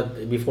Dan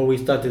that before we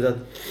started that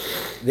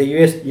the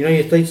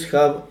United States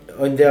have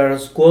on their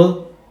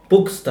squad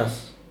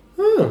Pukstas.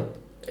 Oh.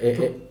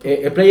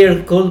 A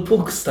player called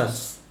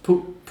Pukstas.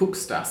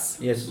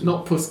 Pukstas. Yes.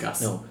 Not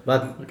Puskas. No,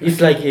 but okay.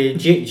 It's like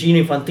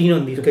Gino Infantino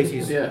in this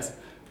case. Yes.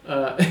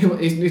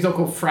 He's not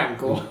called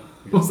Frank or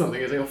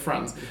something, is he? Or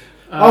Franz.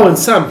 And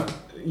Sam.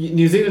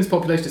 New Zealand's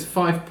population is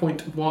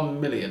 5.1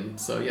 million,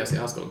 so yes, it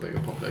has got a bigger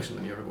population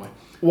than Uruguay.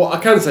 What I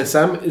can say,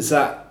 Sam, is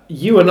that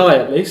you and I,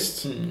 at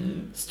least,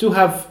 still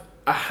have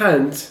a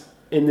hand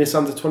in this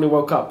Under-20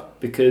 World Cup,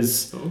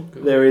 because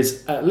there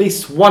is at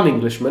least one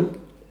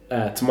Englishman,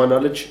 to my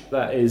knowledge,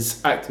 that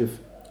is active.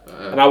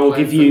 And I will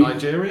give you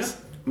Nigeria?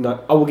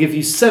 No, I will give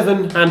you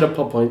 7 hand-up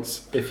pop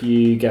points if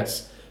you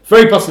guess.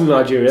 Very possibly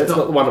Nigeria. It's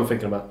not the one I'm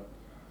thinking about.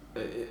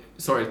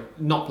 Sorry,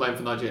 not playing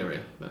for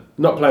Nigeria then.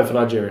 Not playing for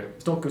Nigeria.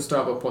 It's not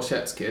Gustavo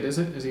Pochet's kid, is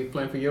it? Is he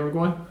playing for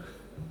Uruguay?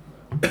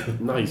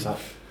 No, he's like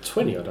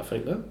 20 odd, I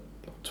think, no?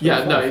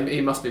 Yeah, no,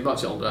 he must be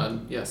much older,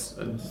 and yes,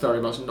 and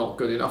very much not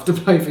good enough to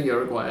play for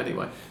Uruguay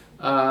anyway.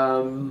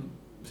 An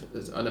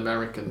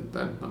American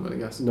then, I'm going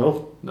to guess.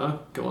 No. No?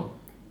 Go on.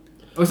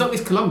 Oh, is that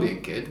this Colombian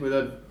kid with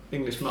an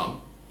English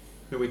mum,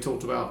 who we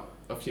talked about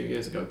a few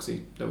years ago, because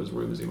there was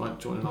rumours he might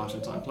join an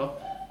Argentine club?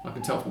 I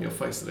can tell from your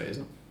face that it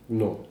isn't.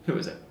 No. Who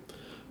is it?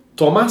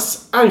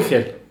 Tomás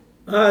Ángel.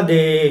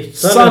 The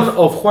son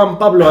of Juan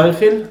Pablo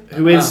Ángel,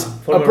 who is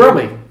a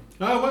Brummy.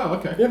 Oh, wow,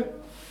 okay. Yeah.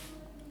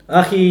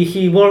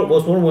 He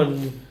was born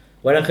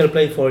when Ángel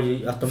played for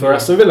Aston Villa. For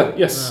Aston Villa,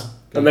 yes.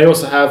 Okay. And they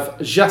also have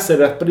José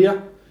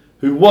Sand,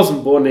 who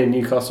wasn't born in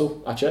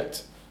Newcastle, I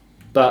checked,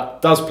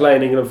 but does play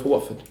in England for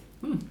Watford.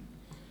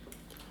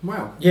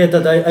 Wow. Yeah,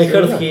 that I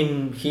heard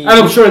him. And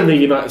I'm sure in the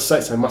United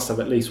States they must have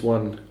at least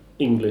one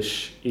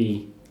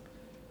English-y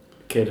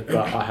kid, but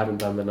I haven't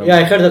done the numbers. Yeah,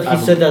 I heard that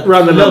he said that he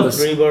loved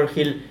River.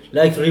 He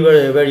liked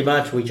River very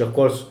much, which of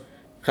course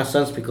has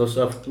sense because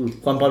of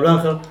Juan Pablo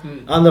Ángel.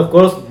 And of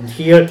course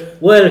here,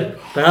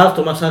 perhaps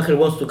Tomás Ángel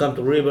wants to come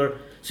to River,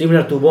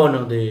 similar to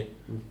Bono, the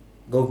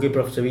goalkeeper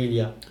of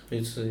Sevilla.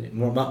 It's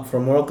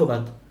from Morocco,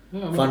 but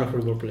fan of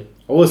River play.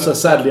 Also,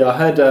 sadly, I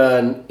had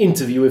an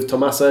interview with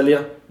Tomás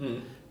earlier.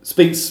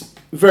 Speaks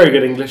very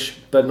good English,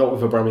 but not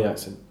with a Brummy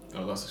accent.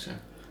 Oh, that's a shame.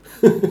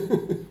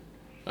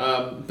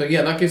 But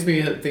yeah, that gives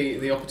me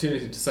the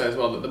opportunity to say as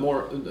well that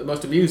the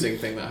most amusing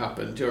thing that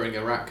happened during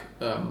Iraq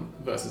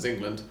versus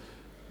England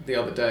the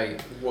other day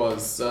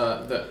was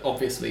that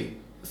obviously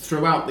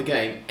throughout the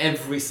game,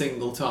 every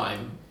single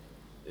time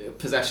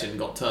possession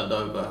got turned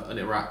over and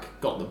Iraq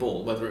got the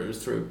ball, whether it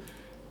was through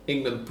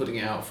England putting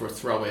it out for a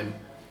throw-in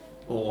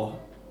or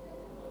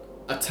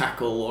a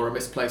tackle or a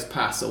misplaced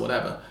pass or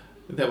whatever,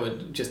 they were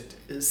just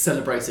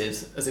celebrated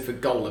as if a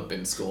goal had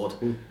been scored.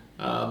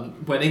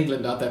 when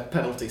England had their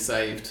penalty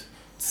saved,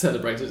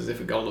 celebrated as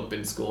if a goal had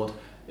been scored.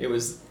 It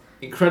was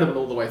incredible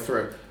all the way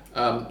through.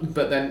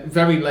 But then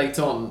very late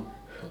on,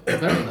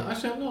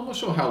 actually I'm not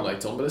sure how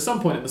late on, but at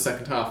some point in the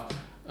second half,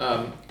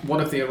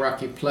 one of the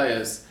Iraqi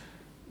players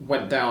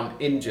went down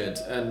injured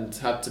and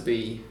had to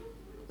be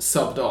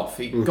subbed off.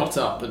 He got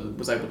up and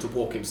was able to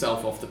walk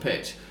himself off the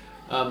pitch.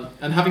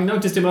 And having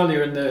noticed him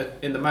earlier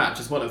in the match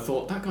as well, I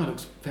thought that guy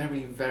looks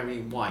very,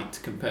 very white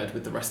compared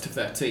with the rest of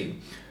their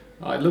team.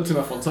 I looked him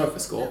up on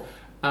SofaScore,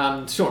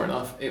 and sure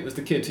enough, it was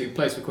the kid who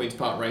plays for Queen's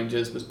Park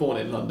Rangers, was born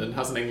in London,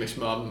 has an English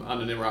mum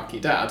and an Iraqi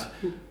dad,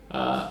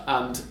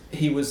 and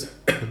he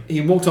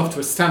walked off to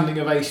a standing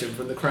ovation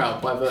from the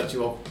crowd by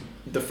virtue of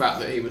the fact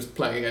that he was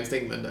playing against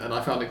England, and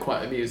I found it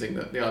quite amusing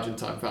that the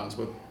Argentine fans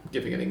were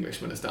giving an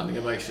Englishman a standing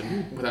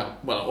ovation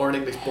or an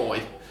English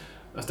boy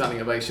a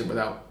standing ovation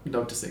without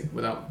noticing,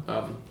 without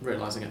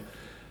realising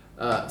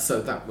it.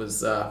 So that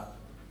was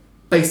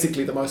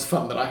basically the most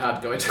fun that I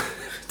had going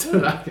to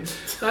that.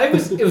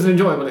 It was an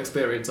enjoyable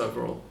experience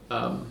overall.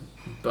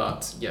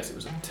 But yes, it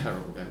was a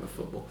terrible game of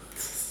football.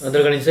 And the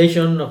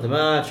organisation of the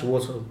match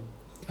was...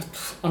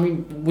 I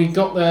mean, we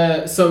got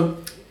there... So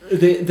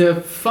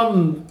the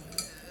fun...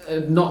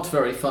 not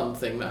very fun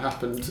thing that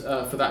happened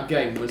for that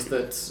game was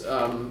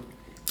that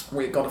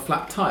we got a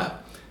flat tyre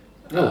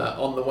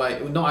on the way.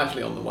 Not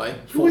actually on the way.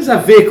 You always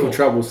have vehicle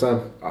trouble,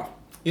 Sam.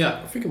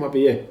 Yeah. I think it might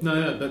be you.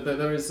 No,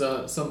 there is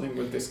something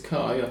with this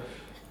car, yeah.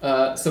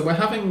 So we're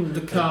having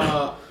the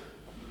car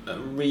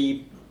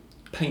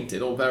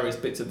repainted, or various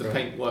bits of the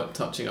paintwork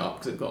touching up,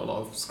 because it's got a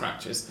lot of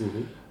scratches.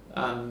 Mm-hmm.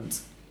 And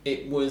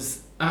it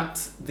was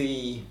at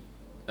the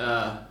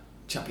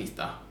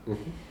Chapista,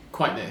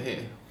 quite near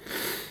here.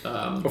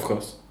 Of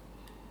course.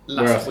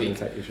 Last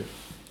week.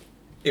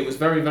 It was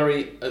very,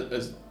 very,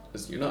 as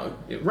you know,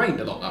 it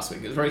rained a lot last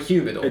week. It was very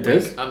humid all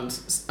week. And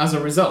as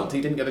a result, he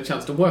didn't get a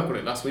chance to work on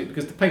it last week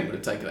because the paint would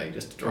have taken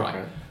ages to dry.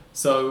 Okay.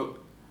 So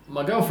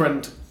my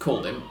girlfriend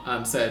called him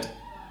and said,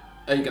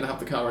 "Are you going to have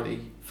the car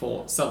ready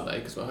for Sunday?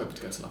 Because we're hoping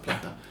to go to La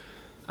Plata."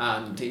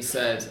 And he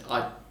said,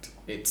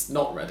 "It's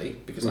not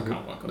ready because I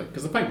can't work on it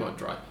because the paint won't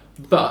dry.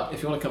 But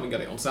if you want to come and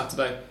get it on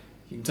Saturday,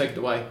 you can take it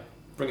away,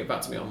 bring it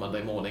back to me on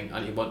Monday morning,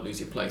 and you won't lose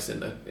your place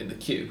in the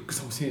queue because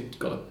obviously you've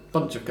got a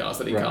bunch of cars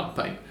that he can't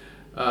paint."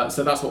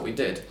 So that's what we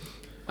did.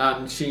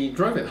 And she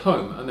drove it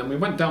home, and then we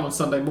went down on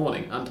Sunday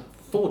morning, and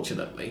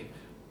fortunately,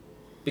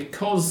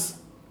 because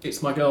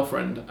it's my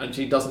girlfriend and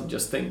she doesn't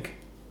just think,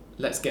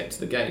 let's get to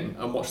the game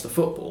and watch the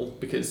football,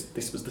 because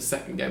this was the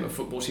second game of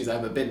football she's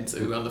ever been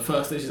to and the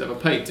first that she's ever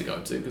paid to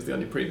go to, because the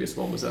only previous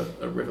one was a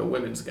River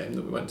Women's game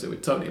that we went to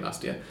with Tony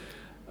last year.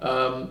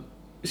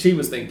 She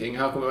was thinking,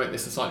 how can we make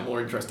this a slightly more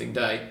interesting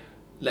day?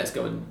 Let's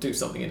go and do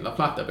something in La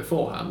Plata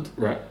beforehand.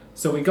 Right.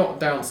 So we got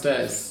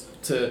downstairs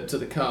to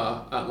the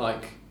car at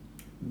like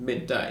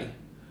midday.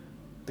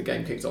 The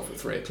game kicked off at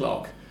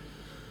 3:00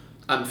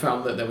 and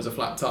found that there was a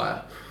flat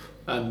tyre.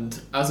 And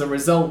as a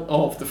result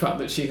of the fact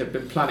that she had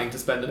been planning to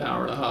spend an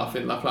hour and a half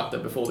in La Plata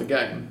before the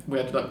game, we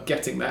ended up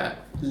getting there.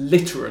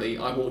 Literally,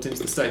 I walked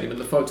into the stadium and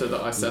the photo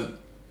that I sent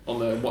on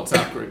the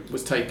WhatsApp group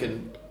was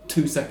taken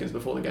 2 seconds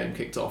before the game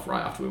kicked off,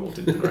 right after we walked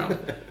into the ground.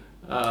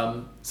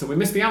 So we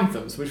missed the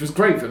anthems, which was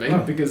great for me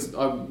because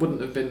I wouldn't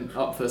have been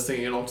up for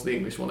singing along to the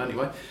English one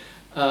anyway.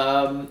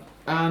 But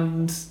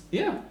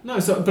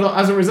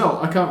as a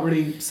result, I can't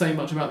really say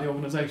much about the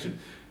organisation.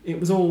 It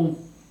was all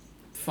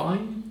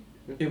fine.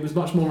 It was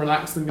much more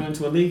relaxed than going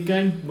to a league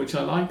game, which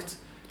I liked.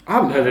 I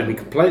haven't heard any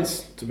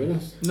complaints, to be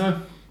honest.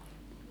 No.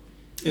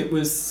 It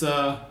was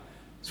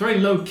it's very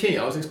low key.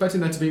 I was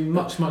expecting there to be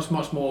much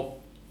more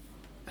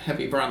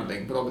heavy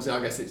branding, but obviously I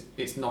guess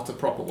it's not a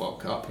proper World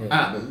Cup,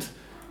 and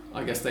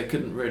I guess they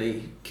couldn't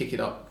really kick it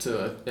up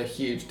to a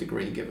huge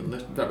degree given the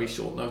very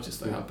short notice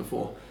they had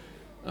before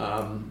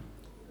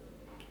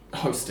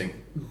hosting.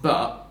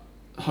 But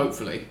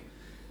hopefully,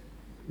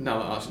 now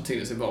that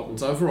Argentina's involved and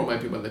it's over, or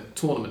maybe when the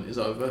tournament is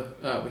over,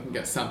 we can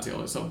get Santi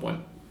on at some point,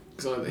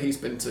 because I know that he's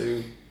been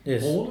to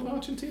all of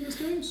Argentina's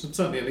games,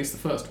 certainly at least the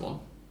first one.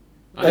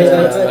 And he's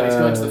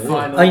going to the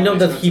final. I know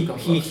that he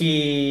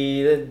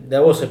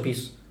there was a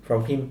piece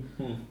from him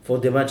for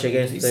the match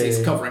against.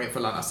 He's covering it for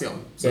La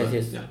Nación. So,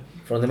 yes. Yeah.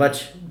 From the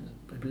match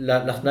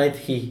last night,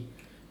 he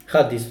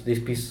had this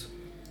piece.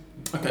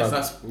 Okay, so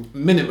that's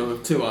minimum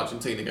of 2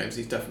 Argentina games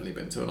he's definitely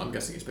been to, and I'm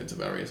guessing he's been to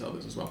various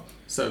others as well.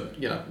 So,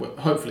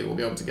 hopefully we'll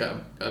be able to get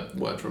a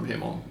word from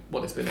him on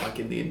what it's been like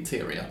in the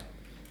interior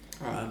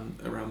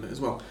around it as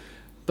well.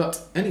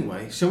 But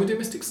anyway, shall we do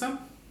Mystic Sam?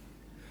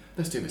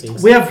 Let's do Mystic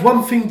Sam. We have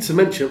one thing to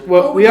mention.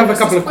 Well, we have a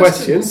couple of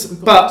questions,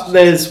 but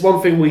there's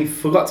one thing we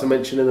forgot to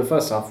mention in the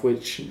first half,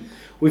 which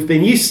we've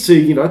been used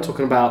to,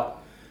 talking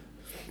about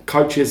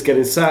coaches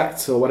getting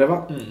sacked or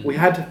whatever. We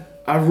had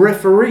a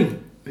referee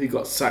who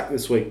got sacked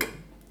this week.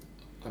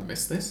 I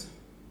missed this.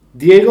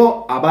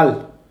 Diego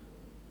Abal.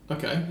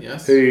 Okay,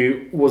 yes.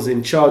 Who was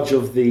in charge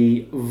of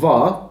the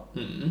VAR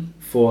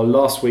for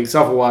last week's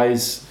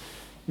otherwise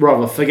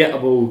rather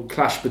forgettable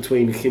clash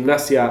between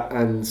Gimnasia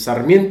and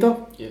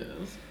Sarmiento. Yes.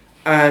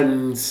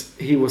 And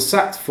he was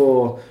sacked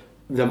for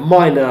the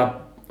minor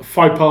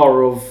faux pas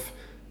of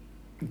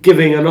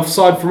giving an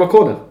offside from a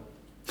corner.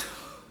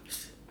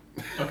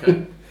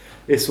 Okay.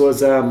 This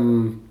was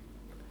Gimnasia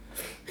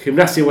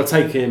were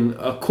taking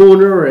a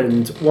corner,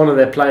 and one of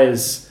their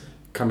players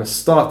kind of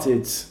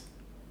started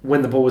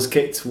when the ball was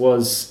kicked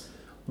was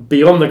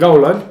beyond the goal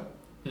line.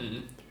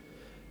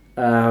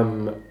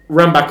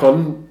 Ran back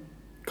on,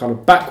 kind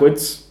of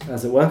backwards,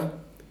 as it were.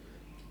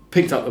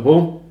 Picked up the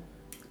ball,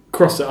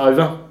 crossed it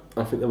over.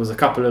 I think there was a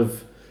couple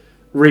of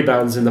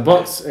rebounds in the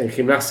box, and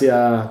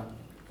Gimnasia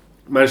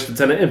managed to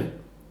turn it in.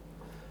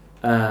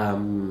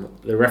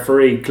 The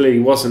referee clearly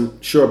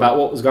wasn't sure about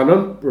what was going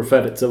on,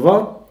 referred it to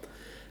VAR,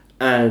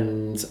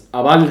 and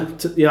Abal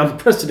took the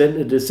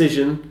unprecedented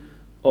decision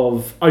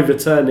of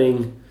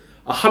overturning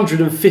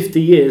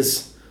 150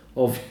 years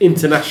of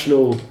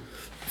international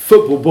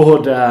football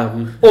board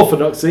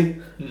orthodoxy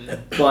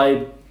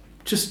by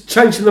just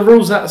changing the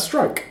rules at a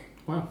stroke.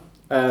 Wow.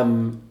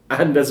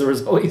 And as a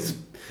result, he's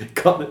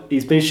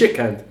been shit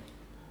canned,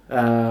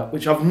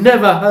 which I've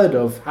never heard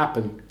of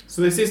happen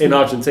So this isn't in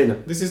Argentina.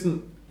 This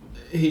isn't.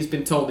 He's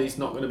been told he's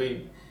not going to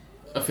be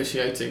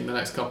officiating the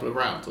next couple of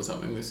rounds or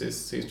something. This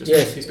is he's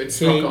been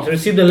struck off.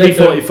 Received the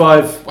letter.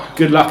 P45. Wow.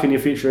 Good luck in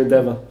your future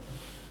endeavour.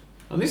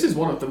 And this is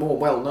one of the more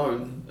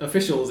well-known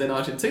officials in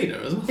Argentina,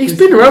 isn't he? He's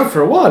been around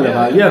for a while,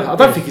 Yeah, yeah. yeah. I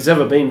don't think he's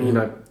ever been,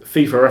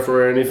 FIFA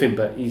referee or anything,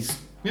 but he's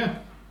Yeah.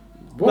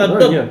 well But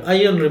known, no, yeah.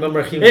 I don't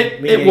remember him.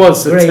 It being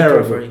was a great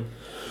terrible. referee.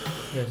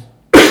 Yes.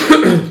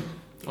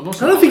 I'm not I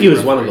sure don't how think he many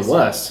was one of the referees-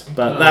 worst,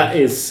 but No. that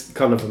is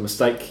kind of a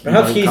mistake.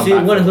 Perhaps You he's don't come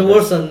back one of from the that.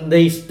 worst, and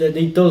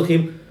they told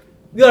him,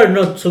 "You are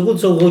not so good,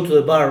 so go to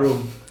the bar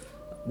room."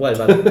 Well,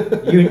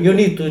 but you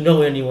need to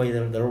know anyway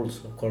the rules,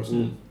 of course.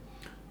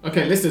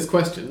 Okay, listeners'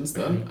 questions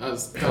then,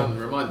 as Dan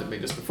reminded me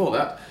just before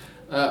that.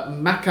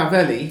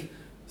 Machiavelli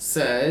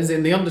says,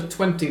 in the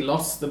under-20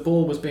 loss, the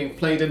ball was being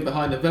played in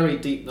behind a very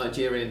deep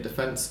Nigerian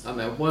defence and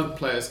there weren't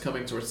players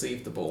coming to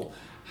receive the ball.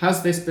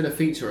 Has this been a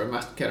feature of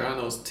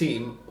Mascherano's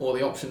team or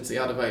the options he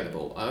had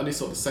available? I only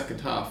saw the second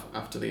half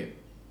after the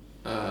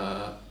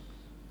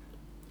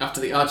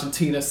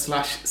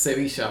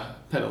Argentina/Sevilla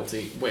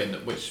penalty win,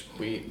 which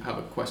we have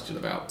a question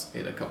about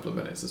in a couple of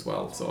minutes as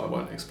well, so I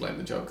won't explain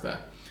the joke there.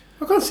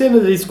 I can't see any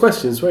of these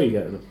questions. Where are you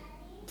getting them?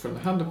 From the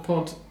Hand of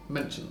Pod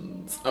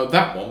mentions. Oh,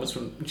 that one was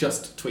from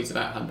just tweeted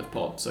out Hand of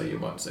Pod, so you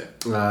won't see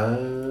it.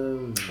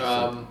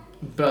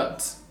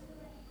 But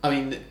I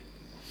mean,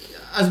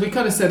 as we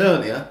kind of said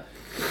earlier,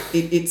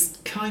 it's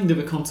kind of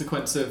a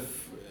consequence of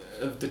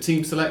the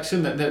team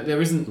selection that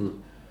there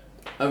isn't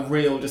a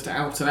real just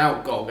out and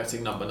out goal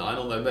getting number 9,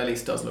 although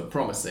Melis does look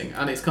promising,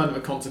 and it's kind of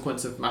a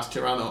consequence of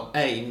Mascherano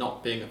A,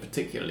 not being a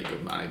particularly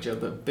good manager,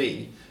 but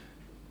B,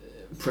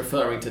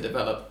 preferring to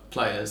develop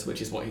players,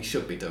 which is what he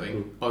should be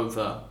doing,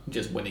 over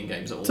just winning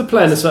games at all. To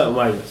play in a certain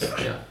way.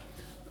 Yeah.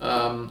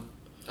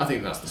 I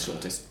think that's the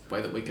shortest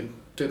way that we can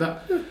do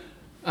that.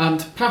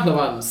 And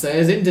Pahlavan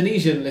says,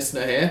 Indonesian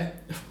listener here,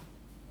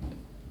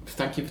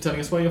 thank you for telling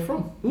us where you're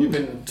from. You've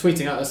been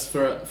tweeting at us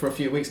for a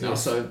few weeks now,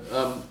 Yes. so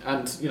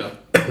and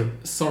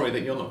sorry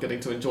that you're not getting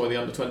to enjoy the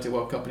Under-20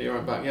 World Cup in your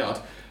own backyard.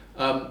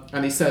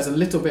 And he says a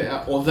little bit,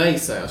 or they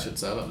say, I should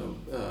say, I don't know,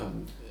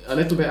 a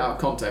little bit out of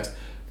context.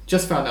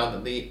 Just found out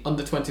that the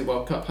Under-20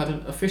 World Cup had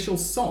an official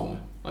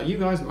song. Are you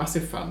guys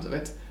massive fans of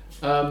it?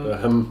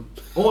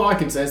 All I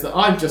can say is that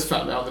I've just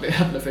found out that it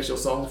had an official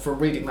song from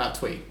reading that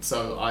tweet,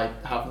 so I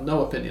have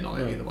no opinion on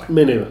it either way.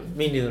 Me neither.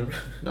 Me neither.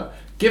 No.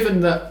 Given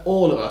that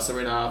all of us are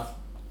in our...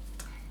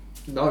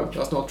 No,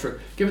 that's not true.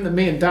 Given that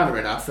me and Dan are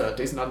in our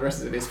 30s and Andrés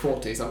is in his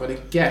 40s, I'm going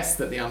to guess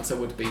that the answer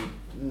would be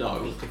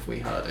no if we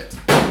heard it.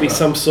 Be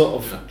some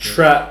sort of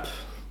trap,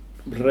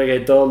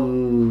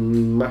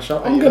 reggaeton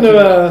mashup. I'm you going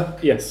to...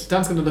 yes.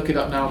 Dan's going to look it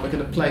up now and we're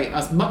going to play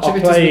as much I'll of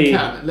it as we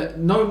play- can.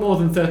 No more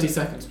than 30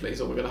 seconds,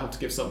 please, or we're going to have to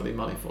give somebody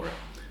money for it.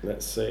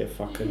 Let's see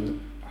if I can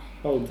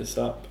hold this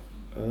up.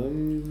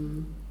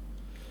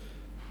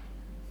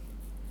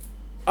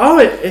 Oh,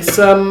 it's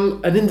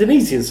an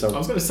Indonesian I song.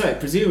 was going to say,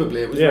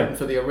 presumably it was Yeah. written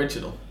for the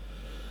original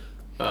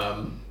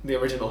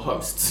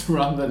hosts,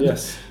 rather than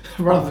Yes.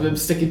 rather than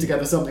sticking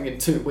together something in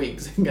 2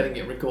 weeks and getting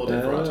it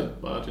recorded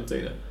by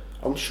Argentina.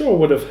 I'm sure I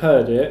would have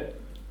heard it.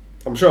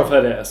 I'm sure I've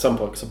heard it at some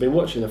point because I've been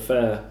watching a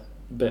fair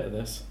bit of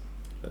this.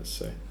 Let's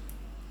see.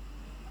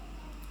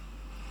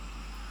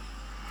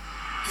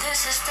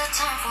 This is the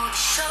time for the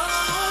show.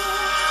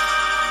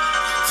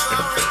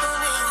 Flowers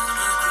blooming on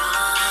the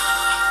ground.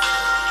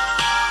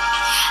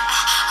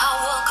 I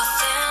walk a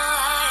thin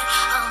line.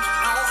 I'm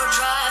in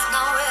overdrive,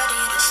 not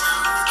ready to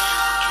slow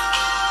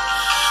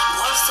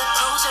down. One step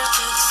closer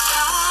to the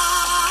sky.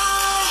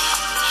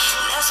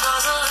 Let's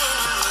guzzle in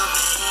the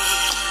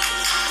wind.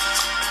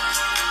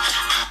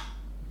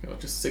 I'll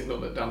just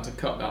signal it down to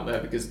cut down there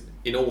because,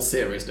 in all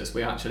seriousness,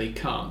 we actually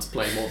can't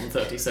play more than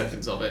 30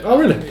 seconds of it. Oh,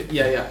 really?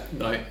 Yeah.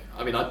 No,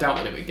 I mean, I doubt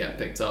that it would get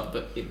picked up,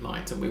 but it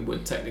might, and we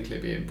would technically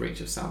be in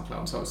breach of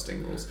SoundCloud's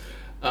hosting rules.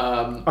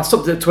 I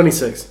stopped at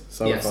 26,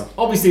 so Yes, fine.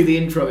 obviously the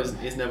intro is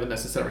never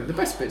necessarily the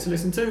best bit to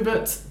listen to,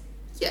 but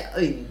yeah,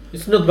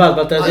 It's not bad,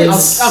 but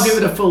I'll give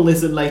it a full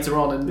listen later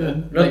on and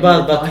not maybe bad,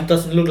 reply. but it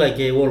doesn't look like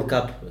a World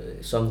Cup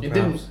song. It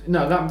perhaps. didn't.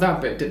 No,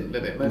 that bit didn't,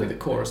 did it? Maybe the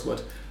chorus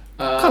would.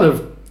 Kind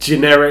of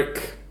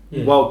generic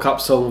Yeah. World Cup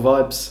song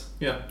vibes.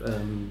 Yeah.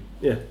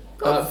 Yeah.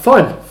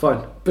 Fine.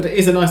 Fine. But it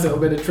is a nice little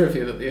bit of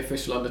trivia that the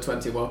official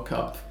Under-20 World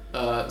Cup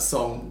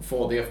song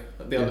for the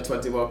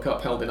Under-20 World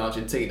Cup held in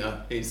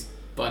Argentina is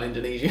by an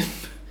Indonesian.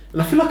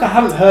 And I feel like I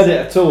haven't heard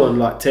it at all on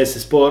like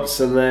TS Sports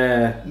and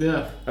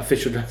their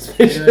official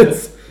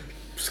transmissions.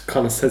 Just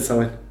kind of said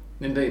something.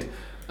 Indeed.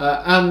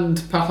 And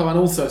Pahlawan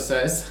also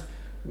says,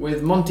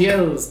 with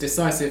Montiel's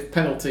decisive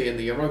penalty in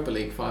the Europa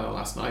League final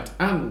last night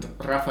and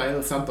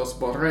Rafael Santos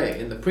Borré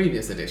in the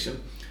previous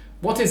edition,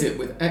 what is it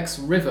with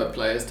ex-River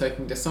players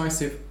taking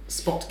decisive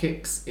spot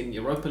kicks in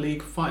Europa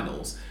League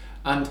finals?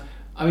 And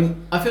I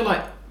mean, I feel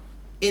like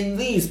in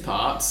these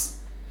parts,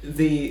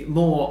 the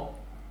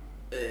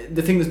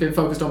thing that's been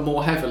focused on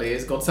more heavily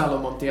is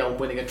Gonzalo Montiel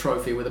winning a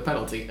trophy with a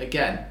penalty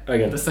again.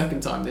 The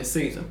second time this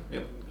season.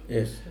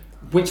 Yes.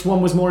 Which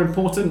one was more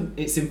important?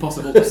 It's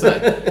impossible to say.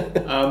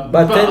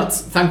 But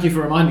thank you for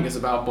reminding us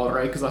about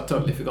Borré, because I'd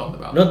totally forgotten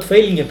about it. Not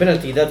failing a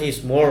penalty, that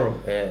is more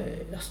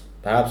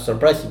perhaps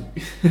surprising.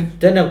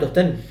 10 out of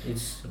 10.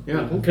 It's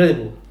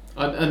incredible.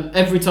 And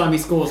every time he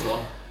scores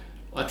one,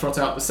 I trot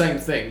out the same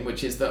thing,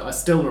 which is that I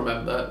still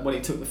remember when he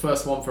took the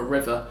first one for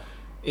River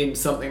in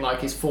something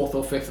like his 4th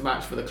or 5th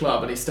match for the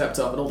club, and he stepped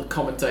up and all the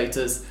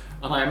commentators,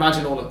 and I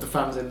imagine all of the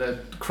fans in the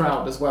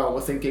crowd as well,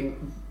 were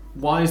thinking,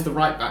 why is the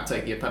right back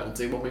taking a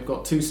penalty when we've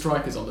got 2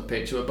 strikers on the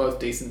pitch who are both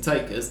decent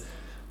takers?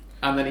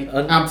 And then he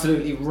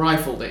absolutely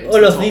rifled it into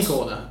the top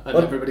corner, and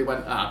everybody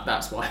went,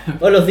 that's why.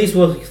 All of this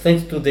was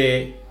thanks to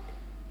the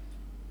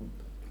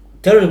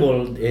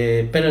terrible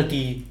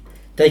penalty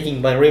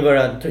taken by River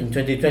in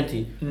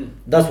 2020.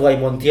 That's why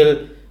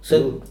Montiel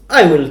said,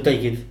 I will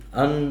take it.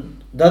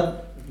 And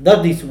that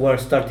is where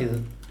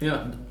started.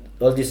 Yeah.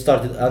 All this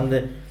started.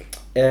 And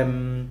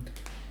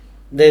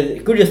the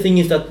curious thing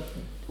is that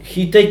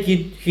he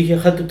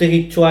had to take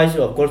it twice,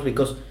 of course,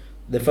 because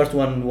the first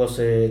one was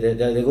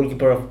the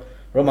goalkeeper of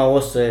Roma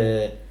was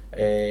had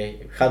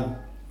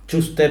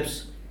 2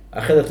 steps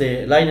ahead of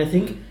the line, I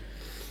think,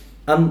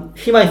 and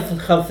he might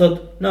have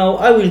thought, no,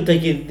 I will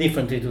take it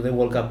differently to the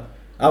World Cup.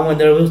 And when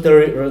there was the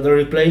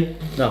replay,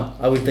 no,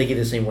 I will take it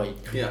the same way.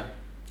 Yeah,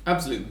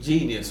 absolute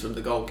genius from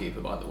the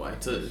goalkeeper, by the way,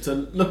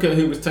 to look at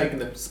who was taking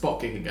the spot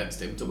kick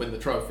against him to win the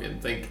trophy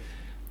and think,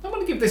 I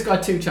want to give this guy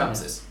 2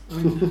 chances. I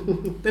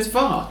mean, there's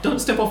VAR. Don't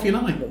step off your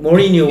line.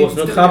 Mourinho was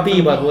not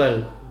happy, but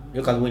well,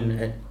 you can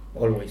win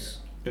always.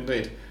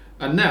 Indeed.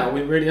 And now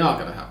we really are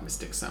going to have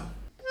Mystic Sam.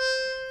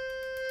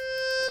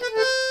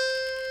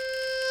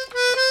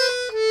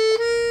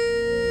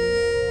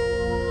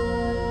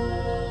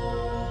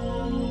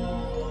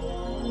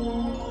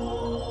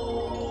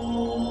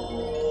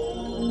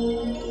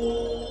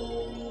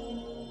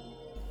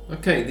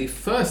 Okay, the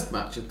first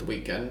match of the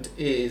weekend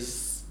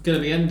is going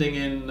to be ending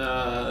in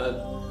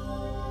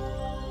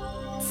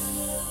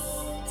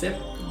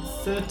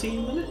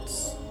 13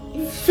 minutes?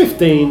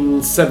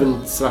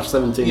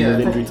 15/17 with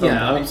injury time.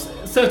 Yeah, I mean,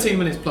 13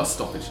 minutes plus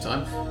stoppage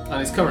time,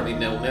 and it's currently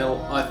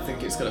 0-0. I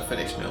think it's going to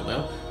finish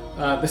 0-0.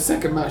 The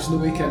second match of the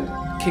weekend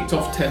kicked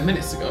off 10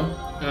 minutes ago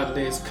and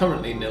is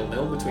currently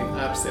 0-0 between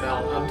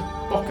Arsenal and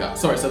Boca.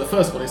 Sorry, so the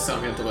first one is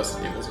Sarmiento versus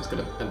Newell's. It's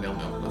going to end 0-0,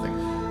 I think.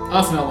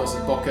 Arsenal versus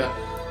Boca.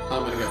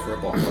 I'm going to go for a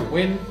Boca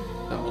win.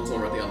 That one's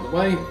already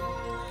underway.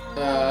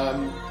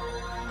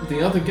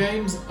 The other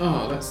games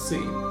are, let's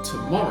see,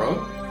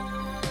 tomorrow.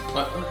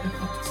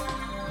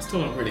 I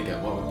still don't really get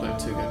why we're playing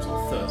 2 games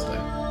on Thursday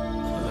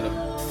and then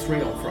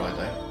 3 on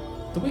Friday.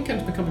 The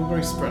weekend's becoming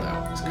very spread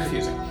out. It's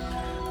confusing.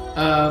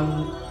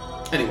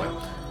 Anyway,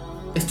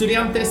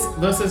 Estudiantes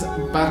versus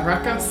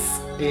Barracas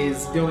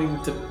is going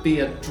to be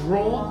a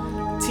draw.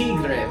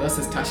 Tigre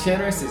versus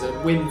Talleres is a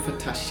win for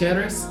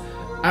Talleres.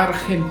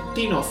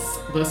 Argentinos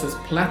versus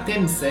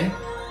Platense.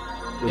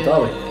 I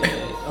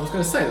was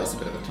going to say that's a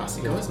bit of a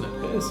Clásico, isn't it?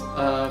 It is.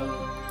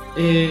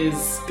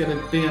 Is going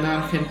to be an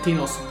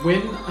Argentinos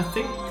win, I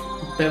think.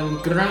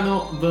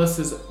 Belgrano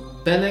versus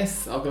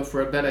Vélez. I'll go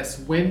for a Vélez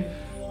win.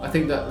 I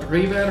think that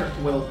River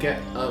will get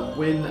a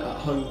win at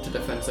home to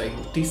Defensa y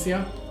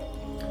Justicia.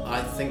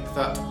 I think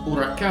that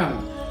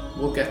Huracán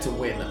will get a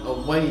win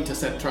away to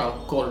Central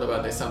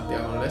Córdoba de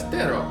Santiago del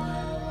Estero.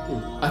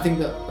 I think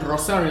that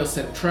Rosario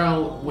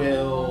Central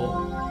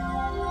will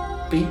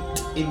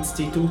beat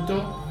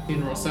Instituto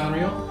in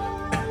Rosario.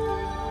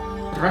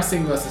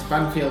 Racing versus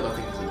Banfield, I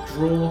think is a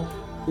draw.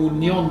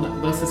 Unión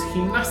versus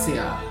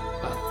Gimnasia,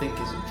 I think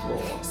is a draw.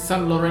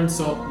 San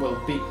Lorenzo will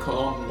beat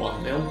Colón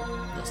 1-0.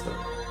 That's the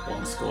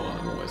one scoreline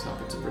I'm always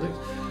happy to predict.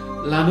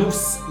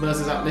 Lanús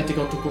versus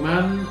Atlético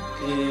Tucumán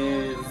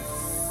is...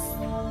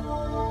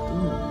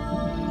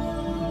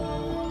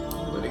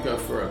 I'm going to go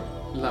for a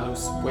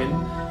Lanús win.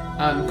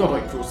 And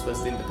Godoy Cruz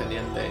versus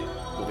Independiente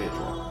will be a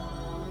draw.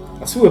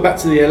 I saw we're back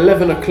to the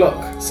 11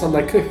 o'clock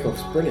Sunday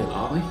kickoffs. Brilliant.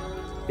 Are we?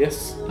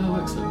 Yes. Oh,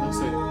 excellent. That's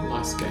a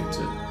nice game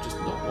to just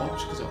not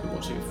watch because I'll be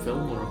watching a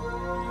film or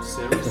a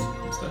series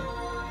instead.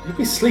 You'll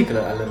be sleeping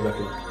at 11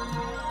 o'clock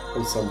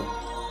on Sunday.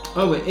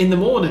 Oh, in the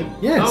morning?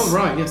 Yes. Oh,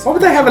 right, yes. Why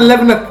would they have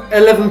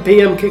 11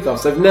 p.m.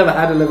 kickoffs? They've never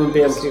had 11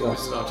 p.m. This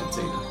kickoffs. is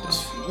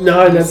Argentina.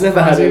 No, they've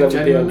never had Surprising, 11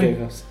 p.m. genuinely.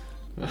 kickoffs.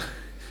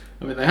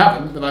 I mean, they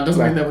haven't, but that doesn't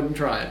No. mean they wouldn't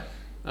try it.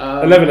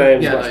 11 a.m.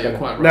 is yeah, much no, better. you're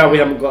quite right. Now we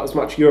haven't got as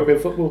much European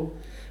football.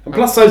 And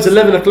plus those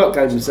 11 o'clock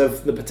games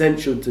have the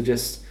potential to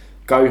just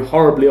go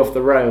horribly off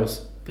the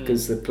rails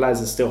because the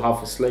players are still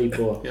half asleep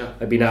or Yeah.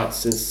 they've been out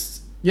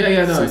since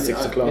Yeah, no, since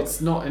 6 o'clock.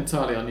 it's not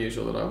entirely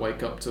unusual that I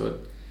wake up to a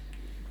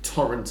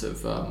torrent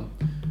of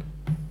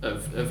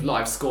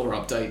live score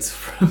updates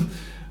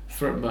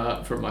from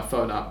my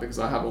phone app because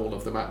I have all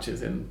of the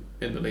matches in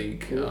the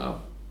league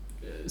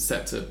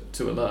set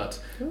to alert.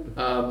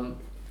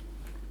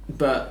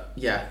 But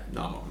yeah,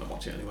 no, I'm not going to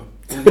watch it anyway.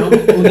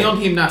 Union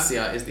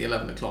Gimnasia is the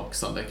 11 o'clock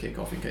Sunday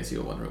kickoff, in case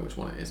you're wondering which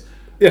one it is.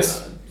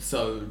 Yes.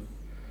 So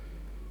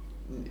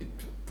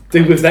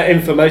Do with that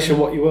information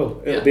what you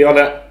will. It'll Yeah. be on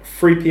at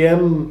 3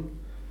 p.m.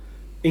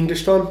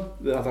 English time.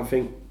 I don't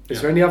think. Is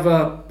Yeah. there any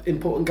other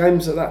important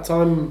games at that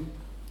time?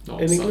 not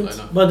In Sunday, England?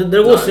 no. But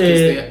there No, was 'cause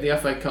a. the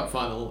FA Cup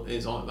final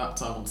is on at that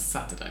time on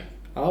Saturday.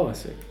 Oh, I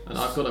see. And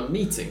I've got a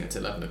meeting at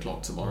 11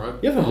 o'clock tomorrow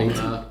You have a on,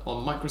 meeting?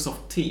 On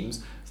Microsoft Teams.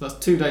 So that's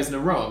 2 days in a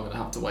row I'm going to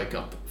have to wake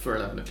up for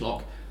 11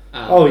 o'clock.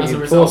 And Oh, as you a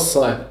poor result,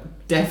 soul. I'm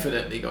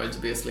definitely going to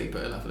be asleep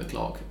at 11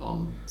 o'clock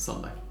on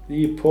Sunday.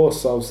 You poor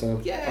soul,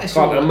 Sam. Yeah, I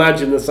sure. can't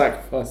imagine the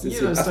sacrifices. You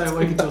don't have stay to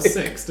awake until make.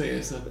 6, do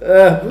you? So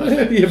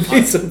You'd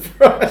be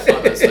surprised.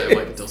 I don't stay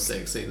awake until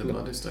 6 either, but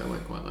I do stay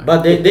awake quite late.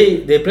 But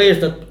the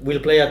players that will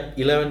play at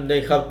 11,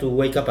 they have to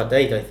wake up at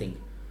 8, I think,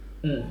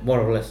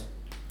 more or less.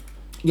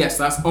 Yes,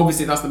 that's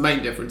the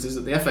main difference, is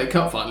that the FA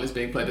Cup final is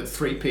being played at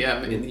 3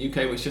 p.m. in the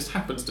UK, which just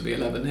happens to be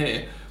 11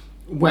 here.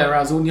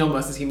 Whereas Union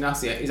versus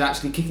Gimnasia is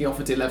actually kicking off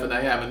at 11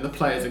 a.m. and the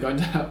players are going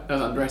to have, as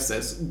Andrés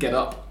says, get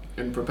up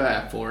and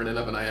prepare for an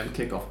 11 a.m.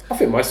 kickoff. I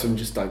think most of them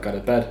just don't go to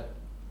bed.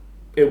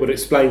 It would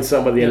explain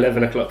some of the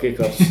 11 o'clock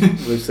kickoffs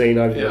we've seen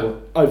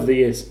over the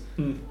years.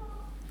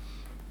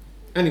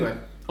 Anyway,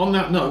 on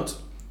that note,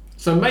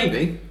 so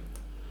maybe,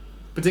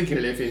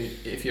 particularly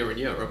if you're in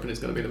Europe and it's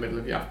going to be the middle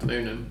of the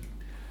afternoon, and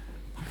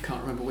I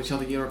can't remember which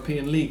other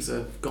European leagues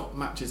have got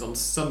matches on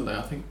Sunday.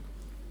 I think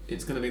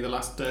it's going to be the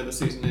last day of the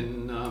season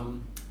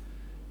in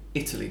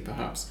Italy,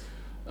 perhaps.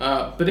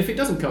 But if it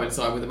doesn't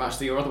coincide with a match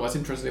that you're otherwise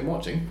interested in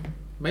watching,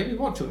 maybe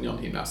watch Union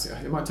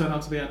Gimnasia. It might turn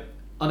out to be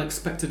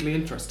unexpectedly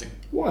interesting.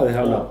 Why the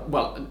hell not?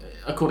 Well,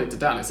 according to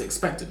Dan, it's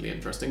expectedly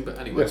interesting, but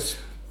anyway. Yes.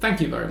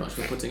 Thank you very much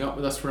for putting up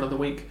with us for another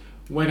week.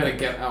 We're going to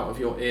get out of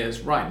your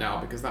ears right now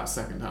because that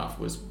second half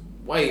was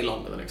way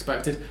longer than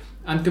expected.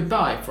 And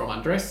goodbye from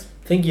Andrés,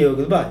 Thank you,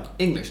 goodbye.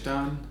 English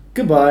Dan,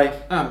 Goodbye.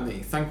 and me.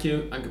 Thank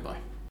you and goodbye.